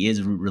really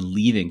is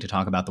relieving to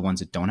talk about the ones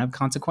that don't have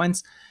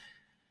consequence.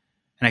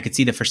 And I could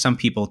see that for some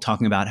people,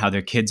 talking about how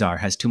their kids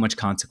has too much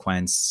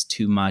consequence,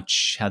 too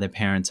much how their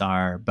parents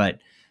are, but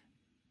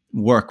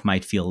work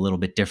might feel a little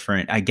bit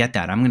different. I get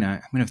that. I'm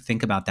gonna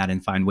think about that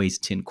and find ways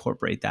to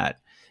incorporate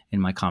that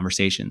in my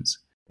conversations.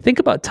 Think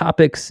about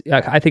topics.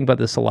 I think about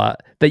this a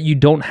lot, that you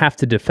don't have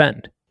to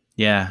defend.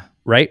 Yeah.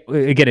 Right.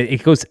 Again,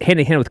 it goes hand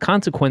in hand with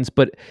consequence.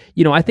 But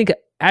I think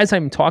as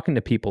I'm talking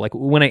to people, like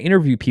when I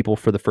interview people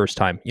for the first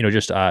time,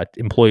 just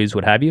employees,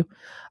 what have you,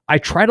 I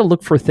try to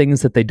look for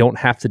things that they don't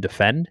have to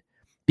defend.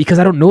 because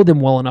I don't know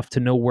them well enough to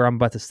know where I'm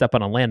about to step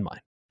on a landmine.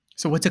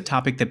 So what's a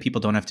topic that people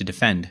don't have to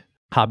defend?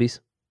 Hobbies.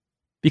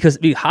 Because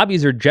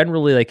hobbies are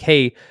generally like,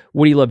 hey,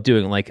 what do you love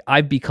doing? Like,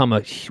 I've become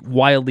a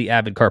wildly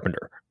avid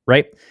carpenter,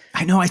 right?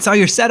 I know. I saw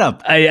your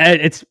setup.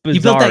 It's bizarre.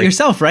 You built that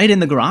yourself, right? In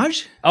the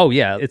garage? Oh,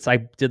 yeah. I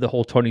did the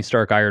whole Tony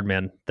Stark Iron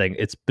Man thing.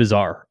 It's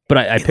bizarre. But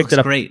I picked it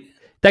up. Great.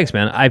 Thanks,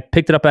 man. I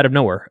picked it up out of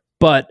nowhere.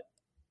 But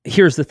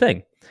here's the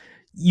thing.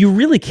 You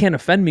really can't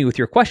offend me with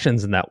your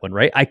questions in that one,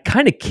 right? I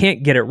kind of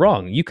can't get it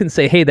wrong. You can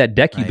say, hey, that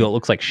deck you built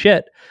looks like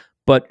shit.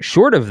 But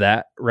short of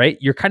that, right,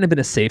 you're kind of in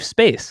a safe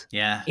space.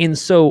 Yeah. And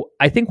so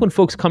I think when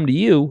folks come to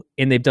you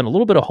and they've done a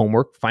little bit of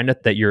homework, find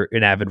out that you're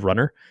an avid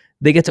runner,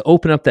 they get to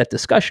open up that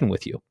discussion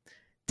with you.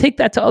 Take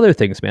that to other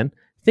things, man.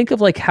 Think of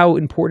like how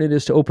important it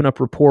is to open up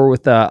rapport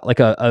with like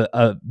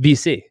a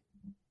VC,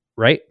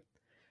 right?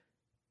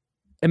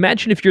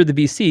 Imagine if you're the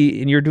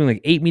VC and you're doing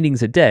like 8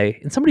 meetings a day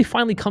and somebody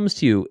finally comes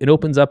to you and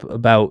opens up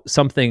about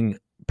something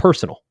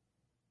personal,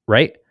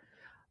 right?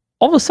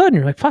 All of a sudden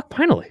you're like, fuck,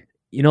 finally.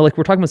 You know, like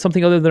we're talking about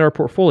something other than our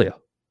portfolio.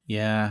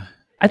 Yeah.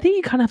 I think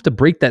you kind of have to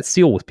break that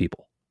seal with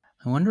people.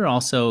 I wonder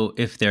also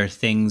if there are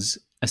things,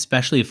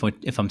 especially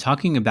if I'm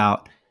talking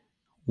about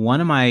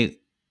one of my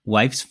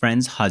wife's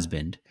friend's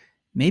husband,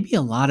 maybe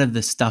a lot of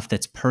the stuff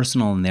that's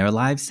personal in their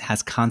lives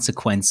has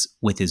consequence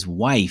with his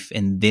wife,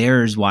 and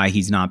there's why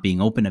he's not being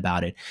open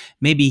about it.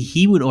 Maybe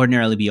he would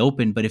ordinarily be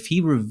open, but if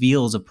he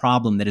reveals a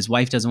problem that his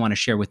wife doesn't want to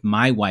share with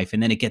my wife,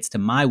 and then it gets to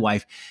my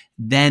wife,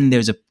 then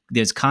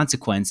there's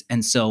consequence.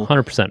 And so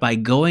 100%. By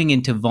going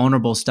into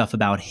vulnerable stuff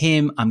about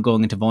him, I'm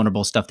going into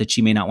vulnerable stuff that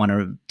she may not want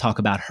to talk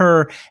about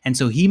her. And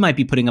so he might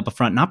be putting up a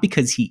front, not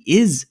because he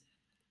is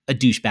a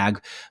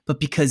douchebag, but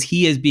because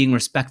he is being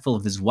respectful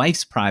of his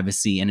wife's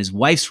privacy and his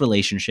wife's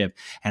relationship.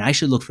 And I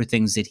should look for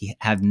things that he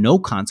have no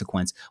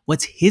consequence.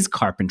 What's his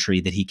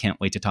carpentry that he can't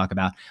wait to talk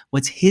about?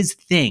 What's his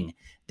thing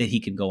that he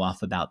can go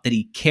off about, that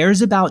he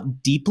cares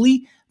about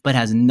deeply, but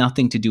has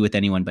nothing to do with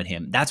anyone but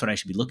him? That's what I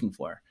should be looking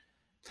for.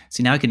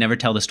 See, now I can never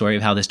tell the story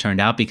of how this turned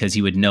out because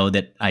he would know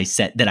that I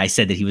said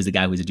that he was the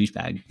guy who was a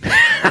douchebag.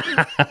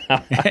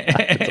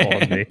 That's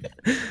all of me.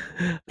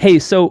 Hey,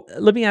 so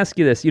let me ask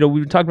you this. You know,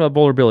 we've been talking about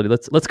vulnerability.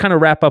 Let's kind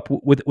of wrap up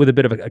with a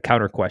bit of a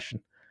counter question.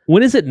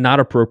 When is it not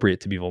appropriate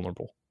to be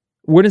vulnerable?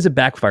 When is it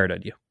backfired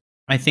on you?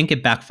 I think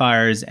it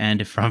backfires and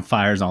it front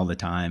fires all the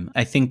time.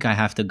 I think I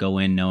have to go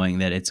in knowing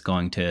that it's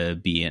going to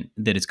be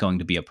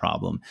a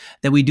problem.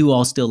 That we do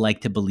all still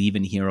like to believe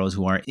in heroes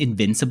who are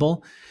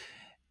invincible.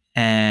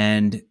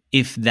 And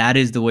if that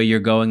is the way you're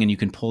going and you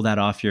can pull that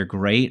off, you're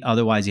great.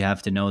 Otherwise, you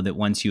have to know that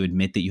once you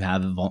admit that you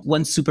have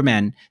once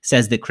Superman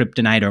says that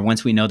kryptonite, or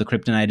once we know the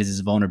kryptonite is his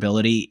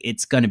vulnerability,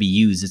 it's going to be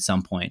used at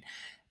some point.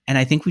 And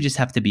I think we just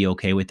have to be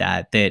okay with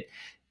that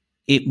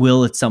it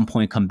will at some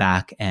point come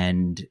back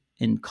and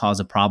cause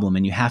a problem,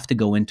 and you have to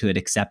go into it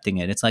accepting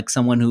it. It's like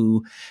someone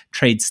who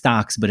trades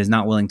stocks but is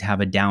not willing to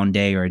have a down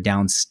day or a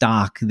down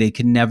stock. They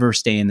can never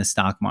stay in the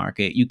stock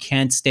market. You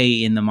can't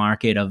stay in the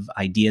market of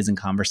ideas and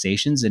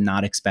conversations and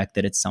not expect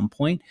that at some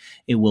point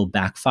it will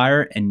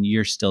backfire and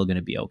you're still going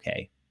to be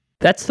okay.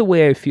 That's the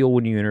way I feel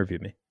when you interview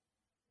me.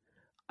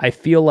 I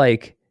feel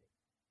like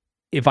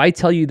if I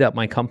tell you that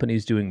my company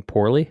is doing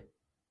poorly,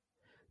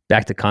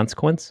 back to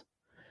consequence,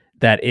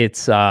 that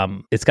it's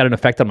got an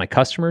effect on my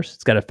customers,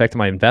 it's got an effect on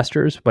my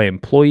investors, my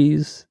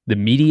employees, the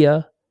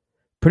media,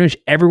 pretty much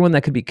everyone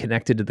that could be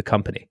connected to the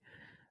company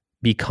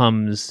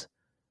becomes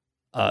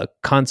a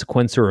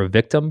consequence or a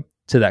victim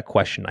to that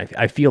question.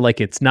 I feel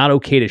like it's not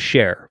okay to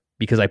share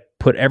because I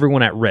put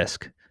everyone at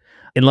risk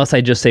unless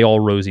I just say all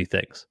rosy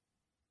things.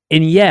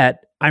 And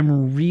yet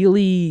I'm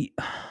really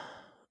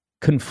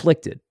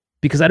conflicted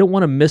because I don't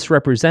want to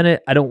misrepresent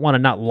it. I don't want to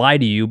not lie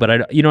to you, but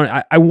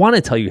I want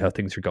to tell you how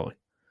things are going.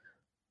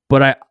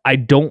 But I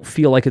don't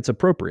feel like it's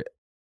appropriate.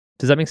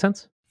 Does that make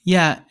sense?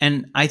 Yeah,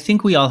 and I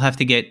think we all have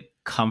to get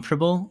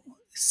comfortable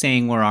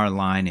saying where our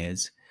line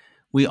is.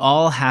 We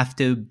all have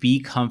to be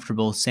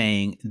comfortable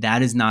saying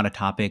that is not a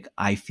topic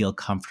I feel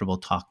comfortable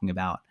talking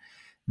about.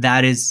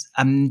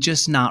 I'm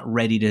just not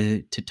ready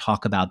to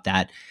talk about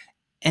that.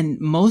 And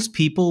most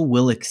people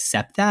will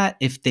accept that.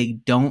 If they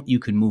don't, you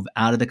can move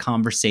out of the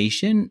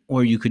conversation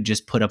or you could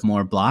just put up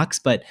more blocks.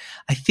 But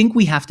I think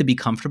we have to be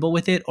comfortable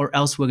with it, or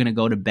else we're going to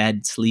go to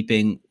bed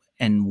sleeping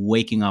and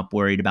waking up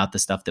worried about the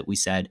stuff that we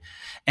said.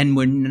 And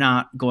we're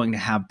not going to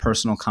have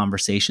personal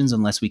conversations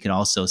unless we can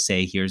also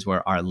say, here's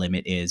where our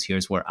limit is.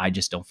 Here's where I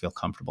just don't feel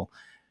comfortable.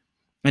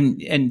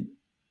 And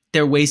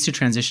there are ways to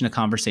transition a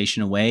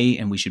conversation away,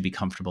 and we should be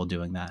comfortable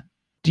doing that.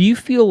 Do you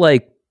feel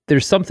like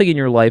there's something in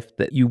your life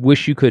that you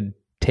wish you could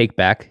take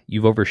back?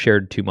 You've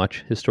overshared too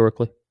much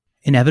historically?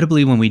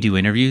 Inevitably, when we do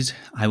interviews,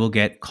 I will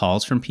get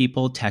calls from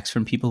people, texts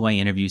from people who I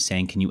interview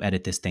saying, can you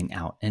edit this thing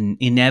out? And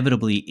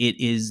inevitably, it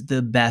is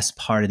the best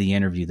part of the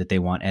interview that they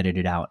want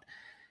edited out.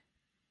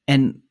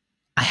 And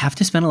I have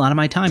to spend a lot of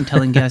my time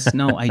telling guests,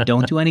 no, I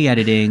don't do any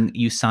editing.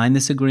 You signed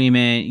this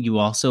agreement. You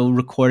also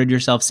recorded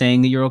yourself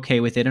saying that you're okay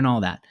with it and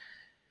all that.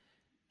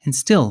 And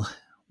still,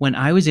 when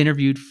I was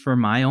interviewed for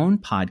my own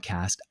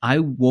podcast, I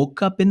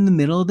woke up in the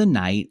middle of the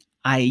night.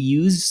 I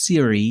used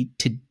Siri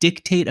to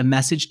dictate a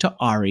message to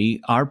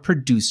Ari, our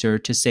producer,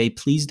 to say,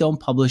 please don't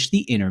publish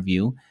the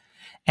interview.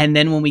 And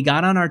then when we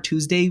got on our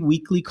Tuesday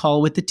weekly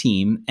call with the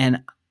team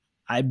and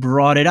I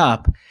brought it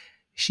up,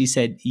 she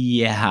said,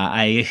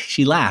 yeah,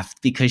 she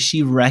laughed because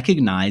she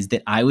recognized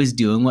that I was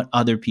doing what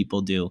other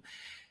people do.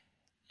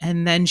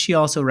 And then she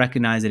also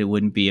recognized that it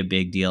wouldn't be a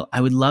big deal.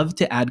 I would love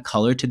to add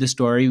color to the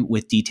story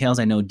with details.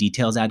 I know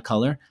details add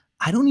color.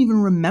 I don't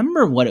even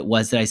remember what it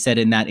was that I said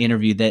in that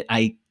interview that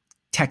I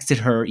texted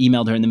her,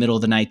 emailed her in the middle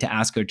of the night to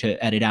ask her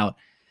to edit out.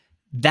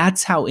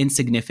 That's how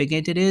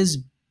insignificant it is,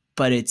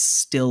 but it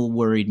still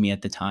worried me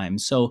at the time.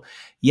 So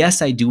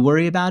yes, I do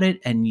worry about it.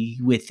 And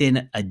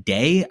within a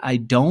day, I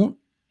don't.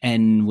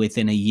 And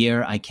within a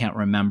year, I can't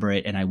remember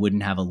it. And I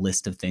wouldn't have a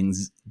list of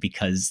things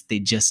because they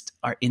just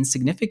are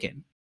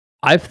insignificant.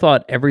 I've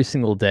thought every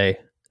single day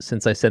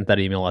since I sent that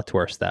email out to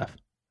our staff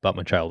about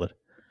my childhood.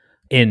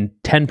 And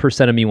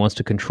 10% of me wants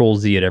to control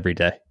Z it every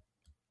day.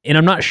 And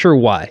I'm not sure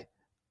why.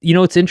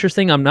 It's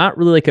interesting. I'm not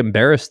really like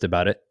embarrassed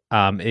about it.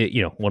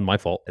 It wasn't my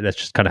fault. That's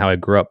just kind of how I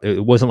grew up.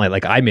 It wasn't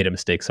like I made a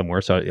mistake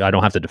somewhere, so I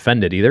don't have to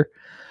defend it either.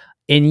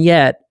 And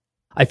yet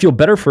I feel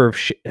better for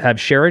have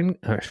shared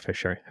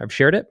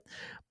it,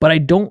 but I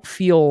don't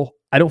feel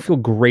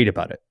great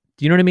about it.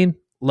 Do you know what I mean?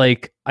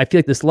 Like, I feel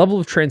like this level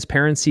of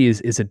transparency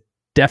is a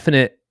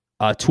definite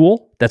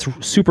tool that's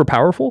super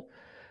powerful,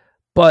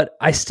 but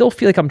I still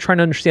feel like I'm trying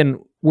to understand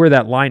where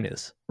that line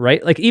is,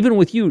 right? Like, even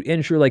with you,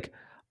 Andrew, like,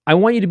 I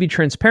want you to be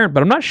transparent,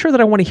 but I'm not sure that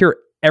I want to hear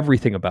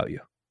everything about you,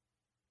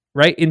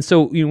 right? And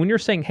so, when you're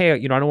saying, hey, I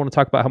don't want to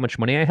talk about how much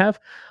money I have,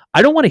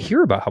 I don't want to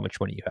hear about how much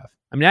money you have.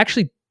 I mean, I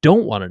actually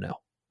don't want to know,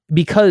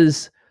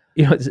 because,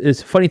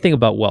 it's a funny thing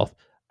about wealth.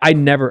 I've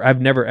never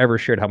ever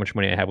shared how much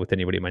money I have with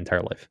anybody in my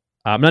entire life.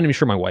 I'm not even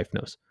sure my wife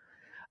knows.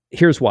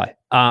 Here's why.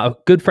 A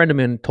good friend of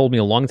mine told me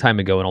a long time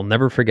ago, and I'll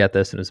never forget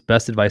this, and it's the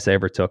best advice I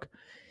ever took.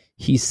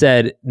 He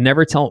said,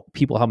 never tell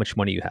people how much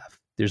money you have.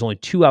 There's only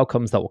two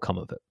outcomes that will come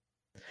of it.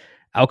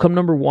 Outcome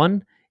number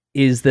one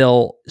is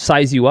they'll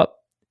size you up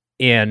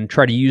and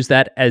try to use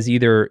that as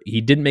either he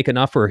didn't make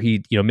enough or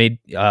he made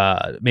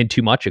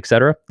too much,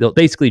 etc. They'll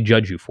basically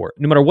judge you for it.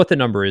 No matter what the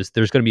number is,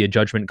 there's going to be a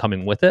judgment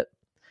coming with it.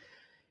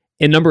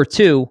 And number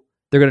two,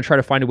 they're going to try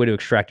to find a way to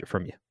extract it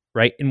from you,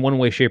 right? In one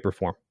way, shape, or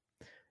form.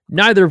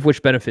 Neither of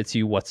which benefits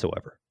you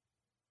whatsoever,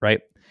 right?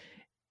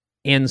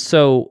 And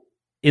so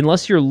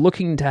unless you're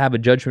looking to have a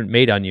judgment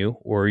made on you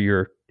or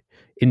you're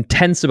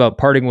intense about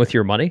parting with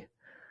your money,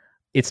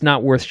 it's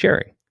not worth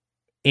sharing.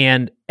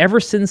 And ever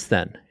since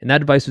then, and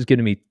that advice was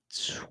given to me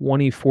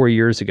 24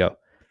 years ago,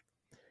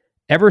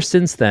 ever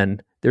since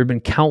then, there have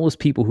been countless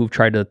people who've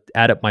tried to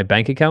add up my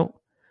bank account,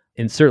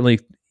 and certainly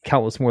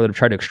countless more that have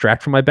tried to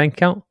extract from my bank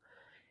account.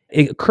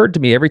 It occurred to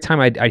me every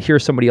time I'd hear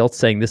somebody else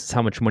saying, this is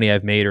how much money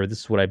I've made, or this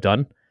is what I've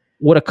done,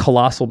 what a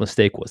colossal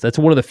mistake was. That's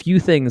one of the few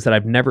things that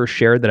I've never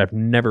shared that I've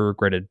never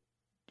regretted,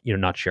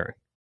 not sharing.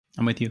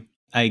 I'm with you.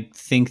 I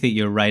think that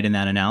you're right in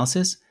that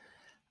analysis.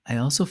 I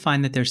also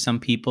find that there's some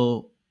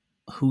people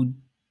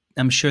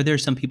I'm sure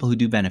there's some people who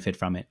do benefit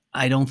from it.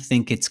 I don't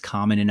think it's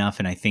common enough.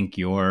 And I think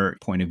your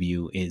point of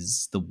view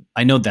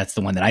I know that's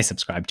the one that I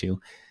subscribe to.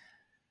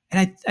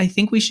 And I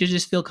think we should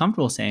just feel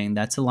comfortable saying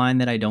that's a line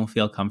that I don't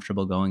feel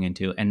comfortable going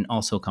into, and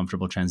also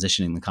comfortable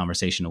transitioning the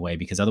conversation away,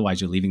 because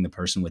otherwise you're leaving the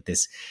person with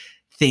this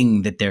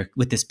thing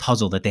with this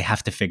puzzle that they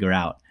have to figure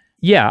out.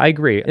 Yeah, I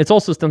agree. It's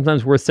also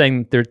sometimes worth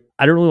saying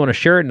I don't really want to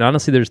share it. And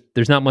honestly,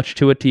 there's not much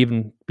to it to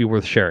even be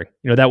worth sharing.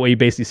 That way you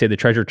basically say the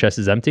treasure chest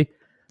is empty.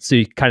 So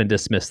you kind of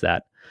dismiss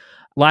that.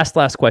 Last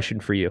question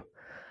for you.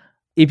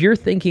 If you're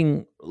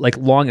thinking like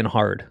long and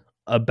hard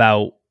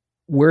about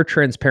where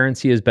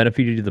transparency has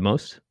benefited you the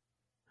most,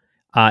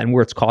 and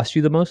where it's cost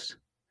you the most,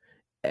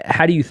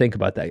 how do you think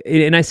about that?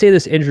 And I say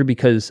this, Andrew,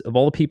 because of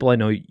all the people I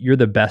know, you're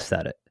the best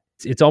at it.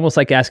 It's almost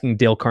like asking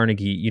Dale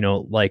Carnegie,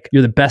 like,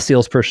 you're the best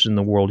salesperson in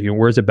the world,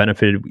 where has it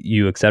benefited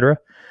you, et cetera.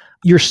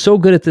 You're so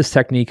good at this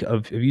technique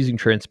of using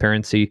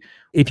transparency.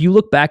 If you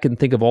look back and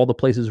think of all the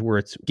places where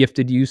it's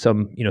gifted you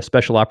some,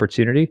 special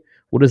opportunity,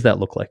 what does that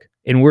look like?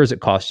 And where does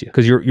it cost you?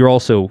 Because you're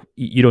also,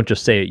 you don't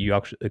just say it, you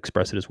actually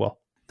express it as well.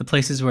 The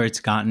places where it's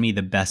gotten me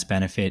the best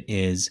benefit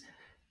is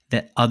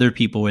that other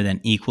people were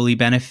then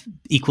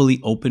equally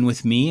open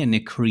with me, and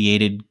it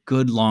created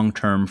good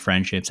long-term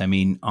friendships. I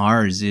mean,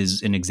 ours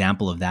is an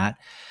example of that.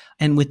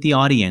 And with the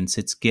audience,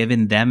 it's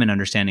given them an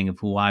understanding of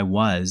who I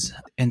was,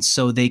 and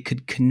so they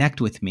could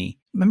connect with me.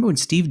 Remember when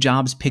Steve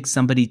Jobs picked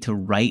somebody to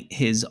write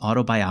his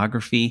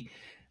autobiography,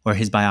 or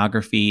his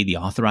biography, the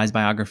authorized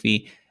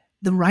biography?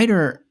 The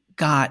writer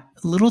got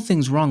little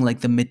things wrong, like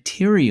the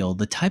material,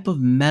 the type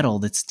of metal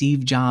that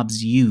Steve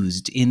Jobs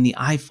used in the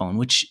iPhone,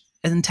 which,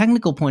 as a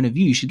technical point of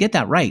view, you should get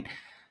that right.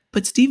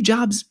 But Steve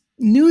Jobs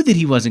knew that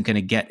he wasn't going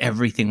to get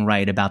everything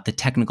right about the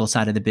technical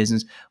side of the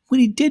business.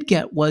 What he did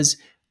get was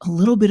a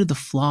little bit of the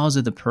flaws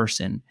of the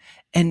person.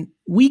 And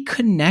we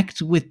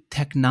connect with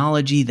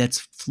technology that's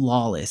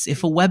flawless.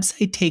 If a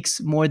website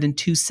takes more than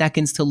 2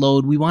 seconds to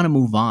load, we want to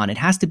move on. It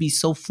has to be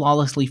so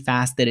flawlessly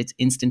fast that it's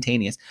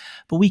instantaneous.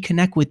 But we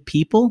connect with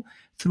people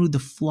through the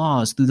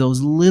flaws, through those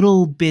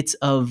little bits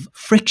of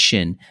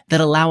friction that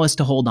allow us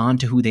to hold on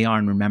to who they are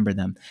and remember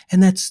them.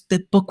 And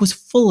that book was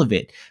full of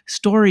it.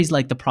 Stories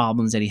like the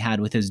problems that he had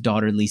with his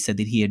daughter, Lisa,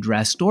 that he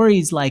addressed.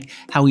 Stories like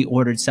how he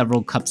ordered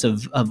several cups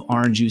of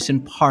orange juice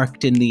and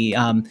parked in the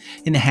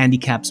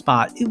handicap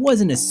spot. It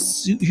wasn't a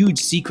huge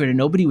secret and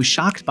nobody was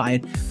shocked by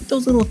it, but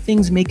those little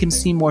things make him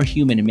seem more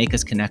human and make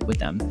us connect with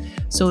them.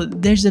 So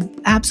there's an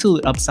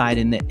absolute upside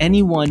in that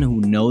anyone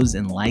who knows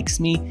and likes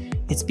me,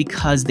 it's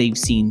because they've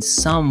seen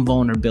some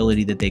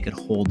vulnerability that they could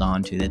hold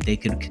on to, that they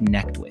could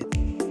connect with.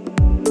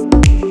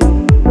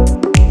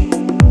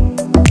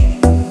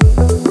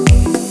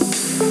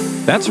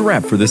 That's a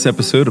wrap for this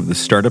episode of the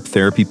Startup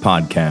Therapy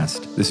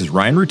Podcast. This is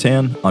Ryan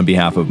Rutan on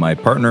behalf of my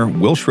partner,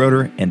 Will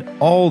Schroeder, and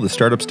all the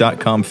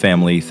Startups.com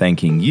family,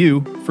 thanking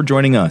you for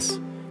joining us.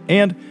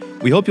 And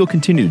we hope you'll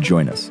continue to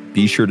join us.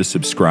 Be sure to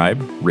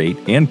subscribe, rate,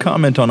 and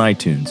comment on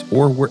iTunes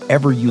or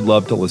wherever you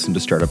love to listen to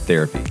Startup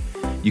Therapy.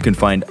 You can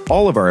find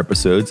all of our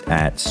episodes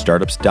at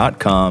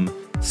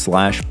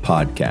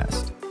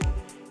startups.com/podcast.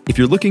 If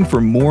you're looking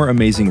for more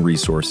amazing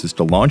resources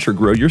to launch or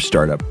grow your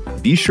startup,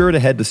 be sure to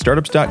head to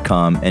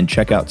startups.com and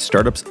check out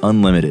Startups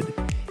Unlimited.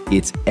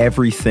 It's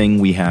everything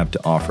we have to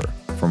offer,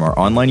 from our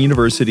online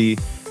university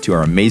to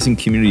our amazing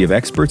community of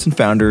experts and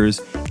founders,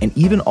 and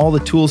even all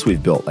the tools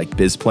we've built like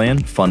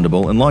BizPlan,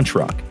 Fundable, and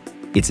LaunchRock.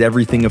 It's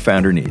everything a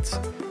founder needs.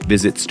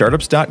 Visit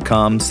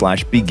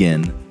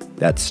startups.com/begin.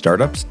 That's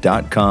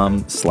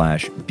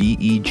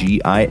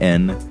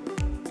startups.com/BEGIN.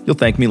 You'll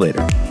thank me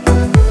later.